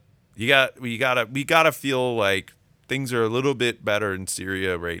 but we gotta feel like things are a little bit better in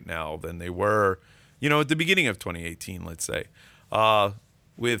Syria right now than they were, at the beginning of 2018. Let's say,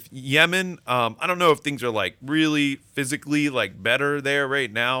 with Yemen, I don't know if things are like really physically like better there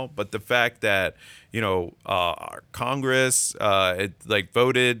right now, but the fact that our Congress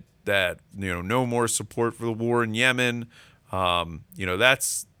voted that no more support for the war in Yemen,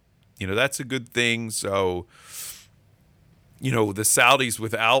 that's a good thing. So. The Saudis,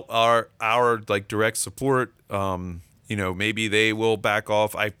 without our like direct support, maybe they will back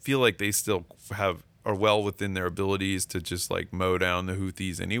off. I feel like they still are well within their abilities to just like mow down the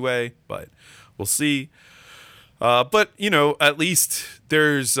Houthis anyway, but we'll see. But at least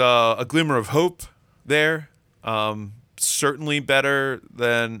there's a glimmer of hope there. Certainly better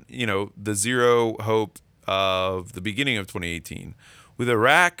than the zero hope of the beginning of 2018. With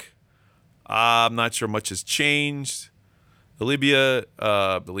Iraq, I'm not sure much has changed. Libya,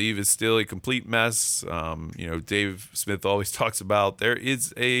 I believe, is still a complete mess. Dave Smith always talks about there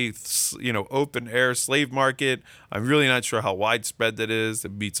is a, open air slave market. I'm really not sure how widespread that is.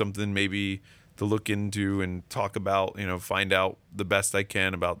 It'd be something maybe to look into and talk about, find out the best I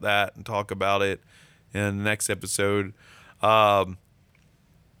can about that and talk about it in the next episode. But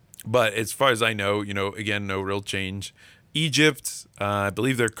as far as I know, again, no real change. Egypt, I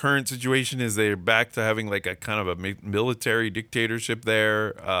believe their current situation is they're back to having like a kind of a military dictatorship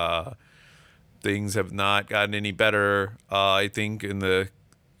there. Things have not gotten any better, I think, in the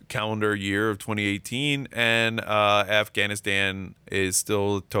calendar year of 2018. And Afghanistan is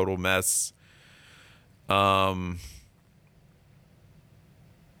still a total mess. I'm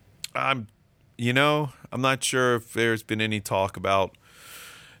not sure if there's been any talk about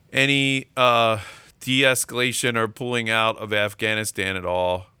any de-escalation or pulling out of Afghanistan at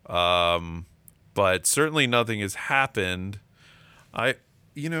all, but certainly nothing has happened. I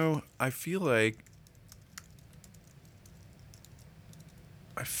feel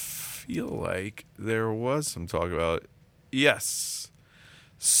like there was some talk about it. Yes.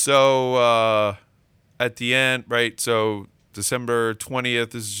 So at the end, right? So December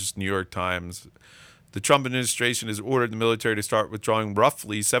 20th. This is just New York Times. The Trump administration has ordered the military to start withdrawing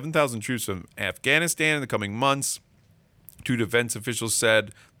roughly 7,000 troops from Afghanistan in the coming months. Two defense officials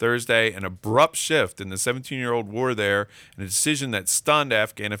said Thursday an abrupt shift in the 17-year-old war there and a decision that stunned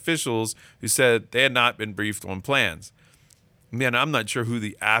Afghan officials who said they had not been briefed on plans. Man, I'm not sure who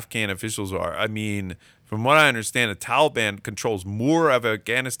the Afghan officials are. I mean, from what I understand, the Taliban controls more of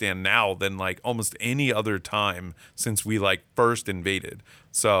Afghanistan now than like almost any other time since we like first invaded.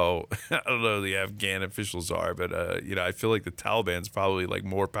 So I don't know who the Afghan officials are, but I feel like the Taliban's probably like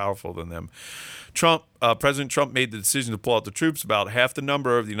more powerful than them. Trump President Trump made the decision to pull out the troops. About half the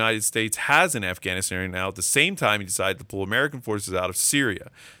number of the United States has in Afghanistan right now. At the same time, he decided to pull American forces out of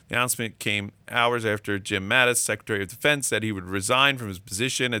Syria. The announcement came hours after Jim Mattis, Secretary of Defense, said he would resign from his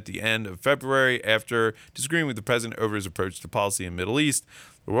position at the end of February after disagreeing with the president over his approach to policy in the Middle East.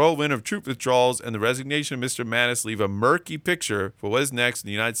 The whirlwind of troop withdrawals and the resignation of Mr. Mattis leave a murky picture for what is next in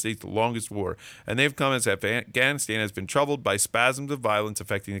the United States, the longest war. And they've come as Afghanistan has been troubled by spasms of violence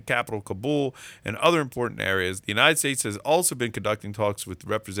affecting the capital, Kabul, and other important areas. The United States has also been conducting talks with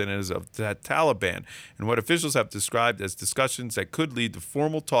representatives of the Taliban and what officials have described as discussions that could lead to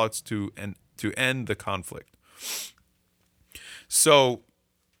formal talks to end the conflict. So,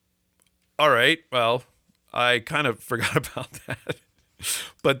 all right, well, I kind of forgot about that.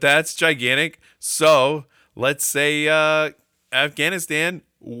 But that's gigantic. So let's say Afghanistan,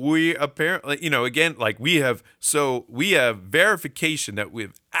 we apparently, again, like we have verification that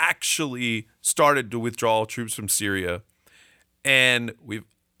we've actually started to withdraw troops from Syria. And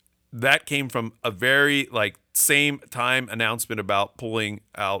that came from a very same time announcement about pulling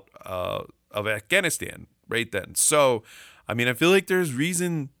out of Afghanistan right then. So, I mean, I feel like there's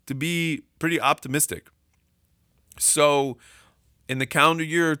reason to be pretty optimistic. So, in the calendar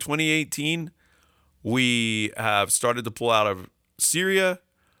year 2018, we have started to pull out of Syria.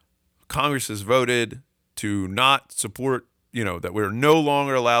 Congress has voted to not support, that we're no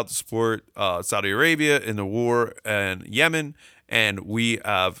longer allowed to support Saudi Arabia in the war in Yemen. And we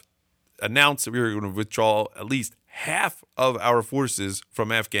have announced that we were going to withdraw at least half of our forces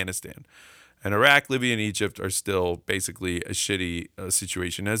from Afghanistan. And Iraq, Libya, and Egypt are still basically a shitty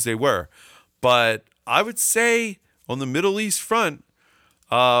situation as they were. But I would say on the Middle East front,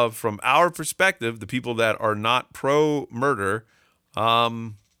 from our perspective, the people that are not pro-murder, it's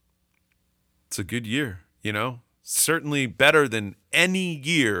a good year, Certainly better than any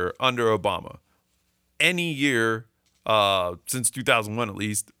year under Obama. Any year since 2001, at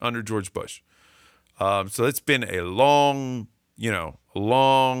least, under George Bush. So it's been a long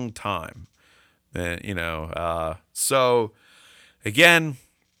time. And, so, again,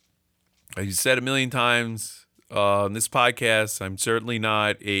 like you said a million times, on this podcast, I'm certainly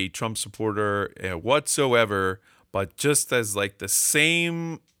not a Trump supporter whatsoever, but just as the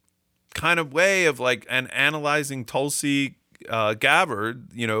same kind of way of analyzing Tulsi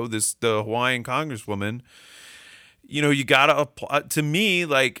Gabbard, the Hawaiian congresswoman, you gotta apply. To me,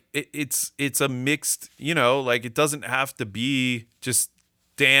 it's a mixed, it doesn't have to be just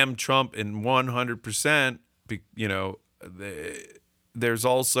damn Trump in 100%. There's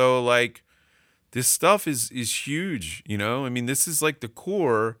also this stuff is huge, I mean, this is the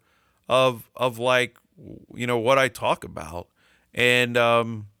core of what I talk about. And,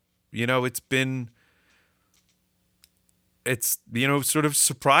 it's sort of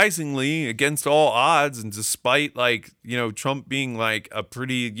surprisingly against all odds. And despite Trump being a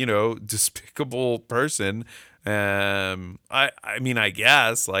pretty, despicable person. I mean, I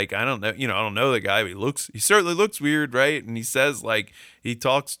guess, I don't know, I don't know the guy, but he certainly looks weird. Right. And he says he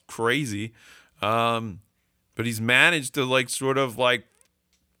talks crazy. But he's managed to sort of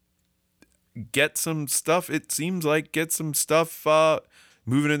get some stuff. It seems get some stuff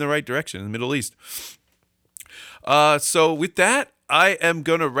moving in the right direction in the Middle East. So with that, I am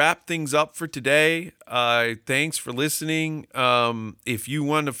going to wrap things up for today. Thanks for listening. If you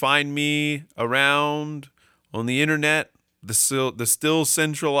want to find me around on the internet, the still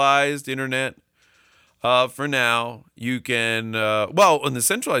centralized internet, for now, you can, on the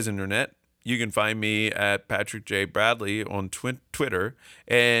centralized internet, you can find me at Patrick J. Bradley on Twitter,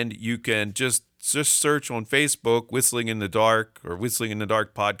 and you can just search on Facebook, Whistling in the Dark or Whistling in the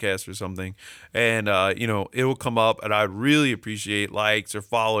Dark podcast or something. And, it will come up, and I'd really appreciate likes or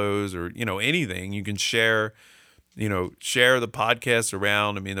follows or, anything. You can share the podcast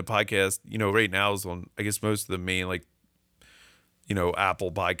around. I mean, the podcast, right now is on, I guess, most of the main,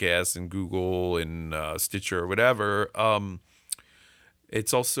 Apple Podcasts and Google and Stitcher or whatever.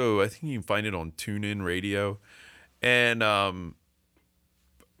 It's also, I think you can find it on TuneIn Radio. And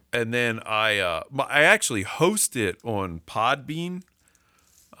then I actually host it on Podbean.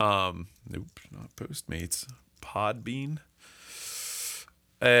 Nope, not Postmates, Podbean.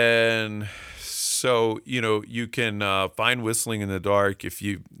 And so, you can find Whistling in the Dark if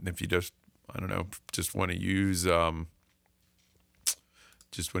you just, I don't know, just want to use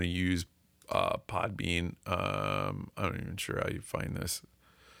Podbean. I'm not even sure how you find this.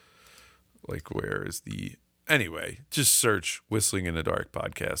 Where is the... Anyway, just search Whistling in the Dark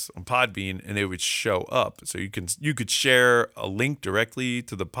podcast on Podbean, and it would show up. So you could share a link directly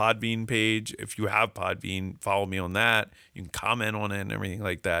to the Podbean page. If you have Podbean, follow me on that. You can comment on it and everything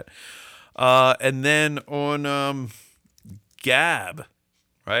like that. And then on Gab,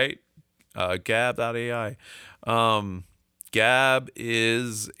 right? Gab.ai. Gab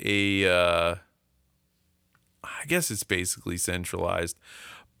is I guess it's basically centralized,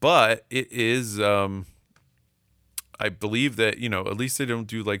 but it is, I believe that, at least they don't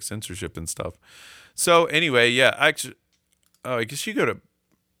do like censorship and stuff. So anyway, yeah, actually, I guess you go to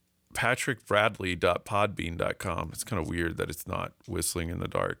patrickbradley.podbean.com. It's kind of weird that it's not whistling in the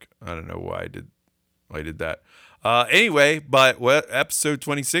dark. I don't know why I did that. Anyway, but episode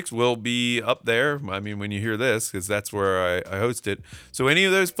 26 will be up there. I mean, when you hear this, because that's where I host it. So any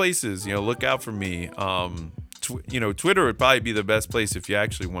of those places, look out for me. Twitter would probably be the best place if you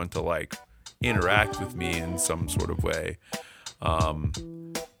actually want to like interact with me in some sort of way.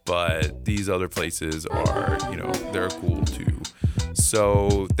 But these other places are, they're cool too.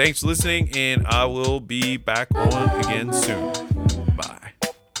 So thanks for listening, and I will be back on again soon.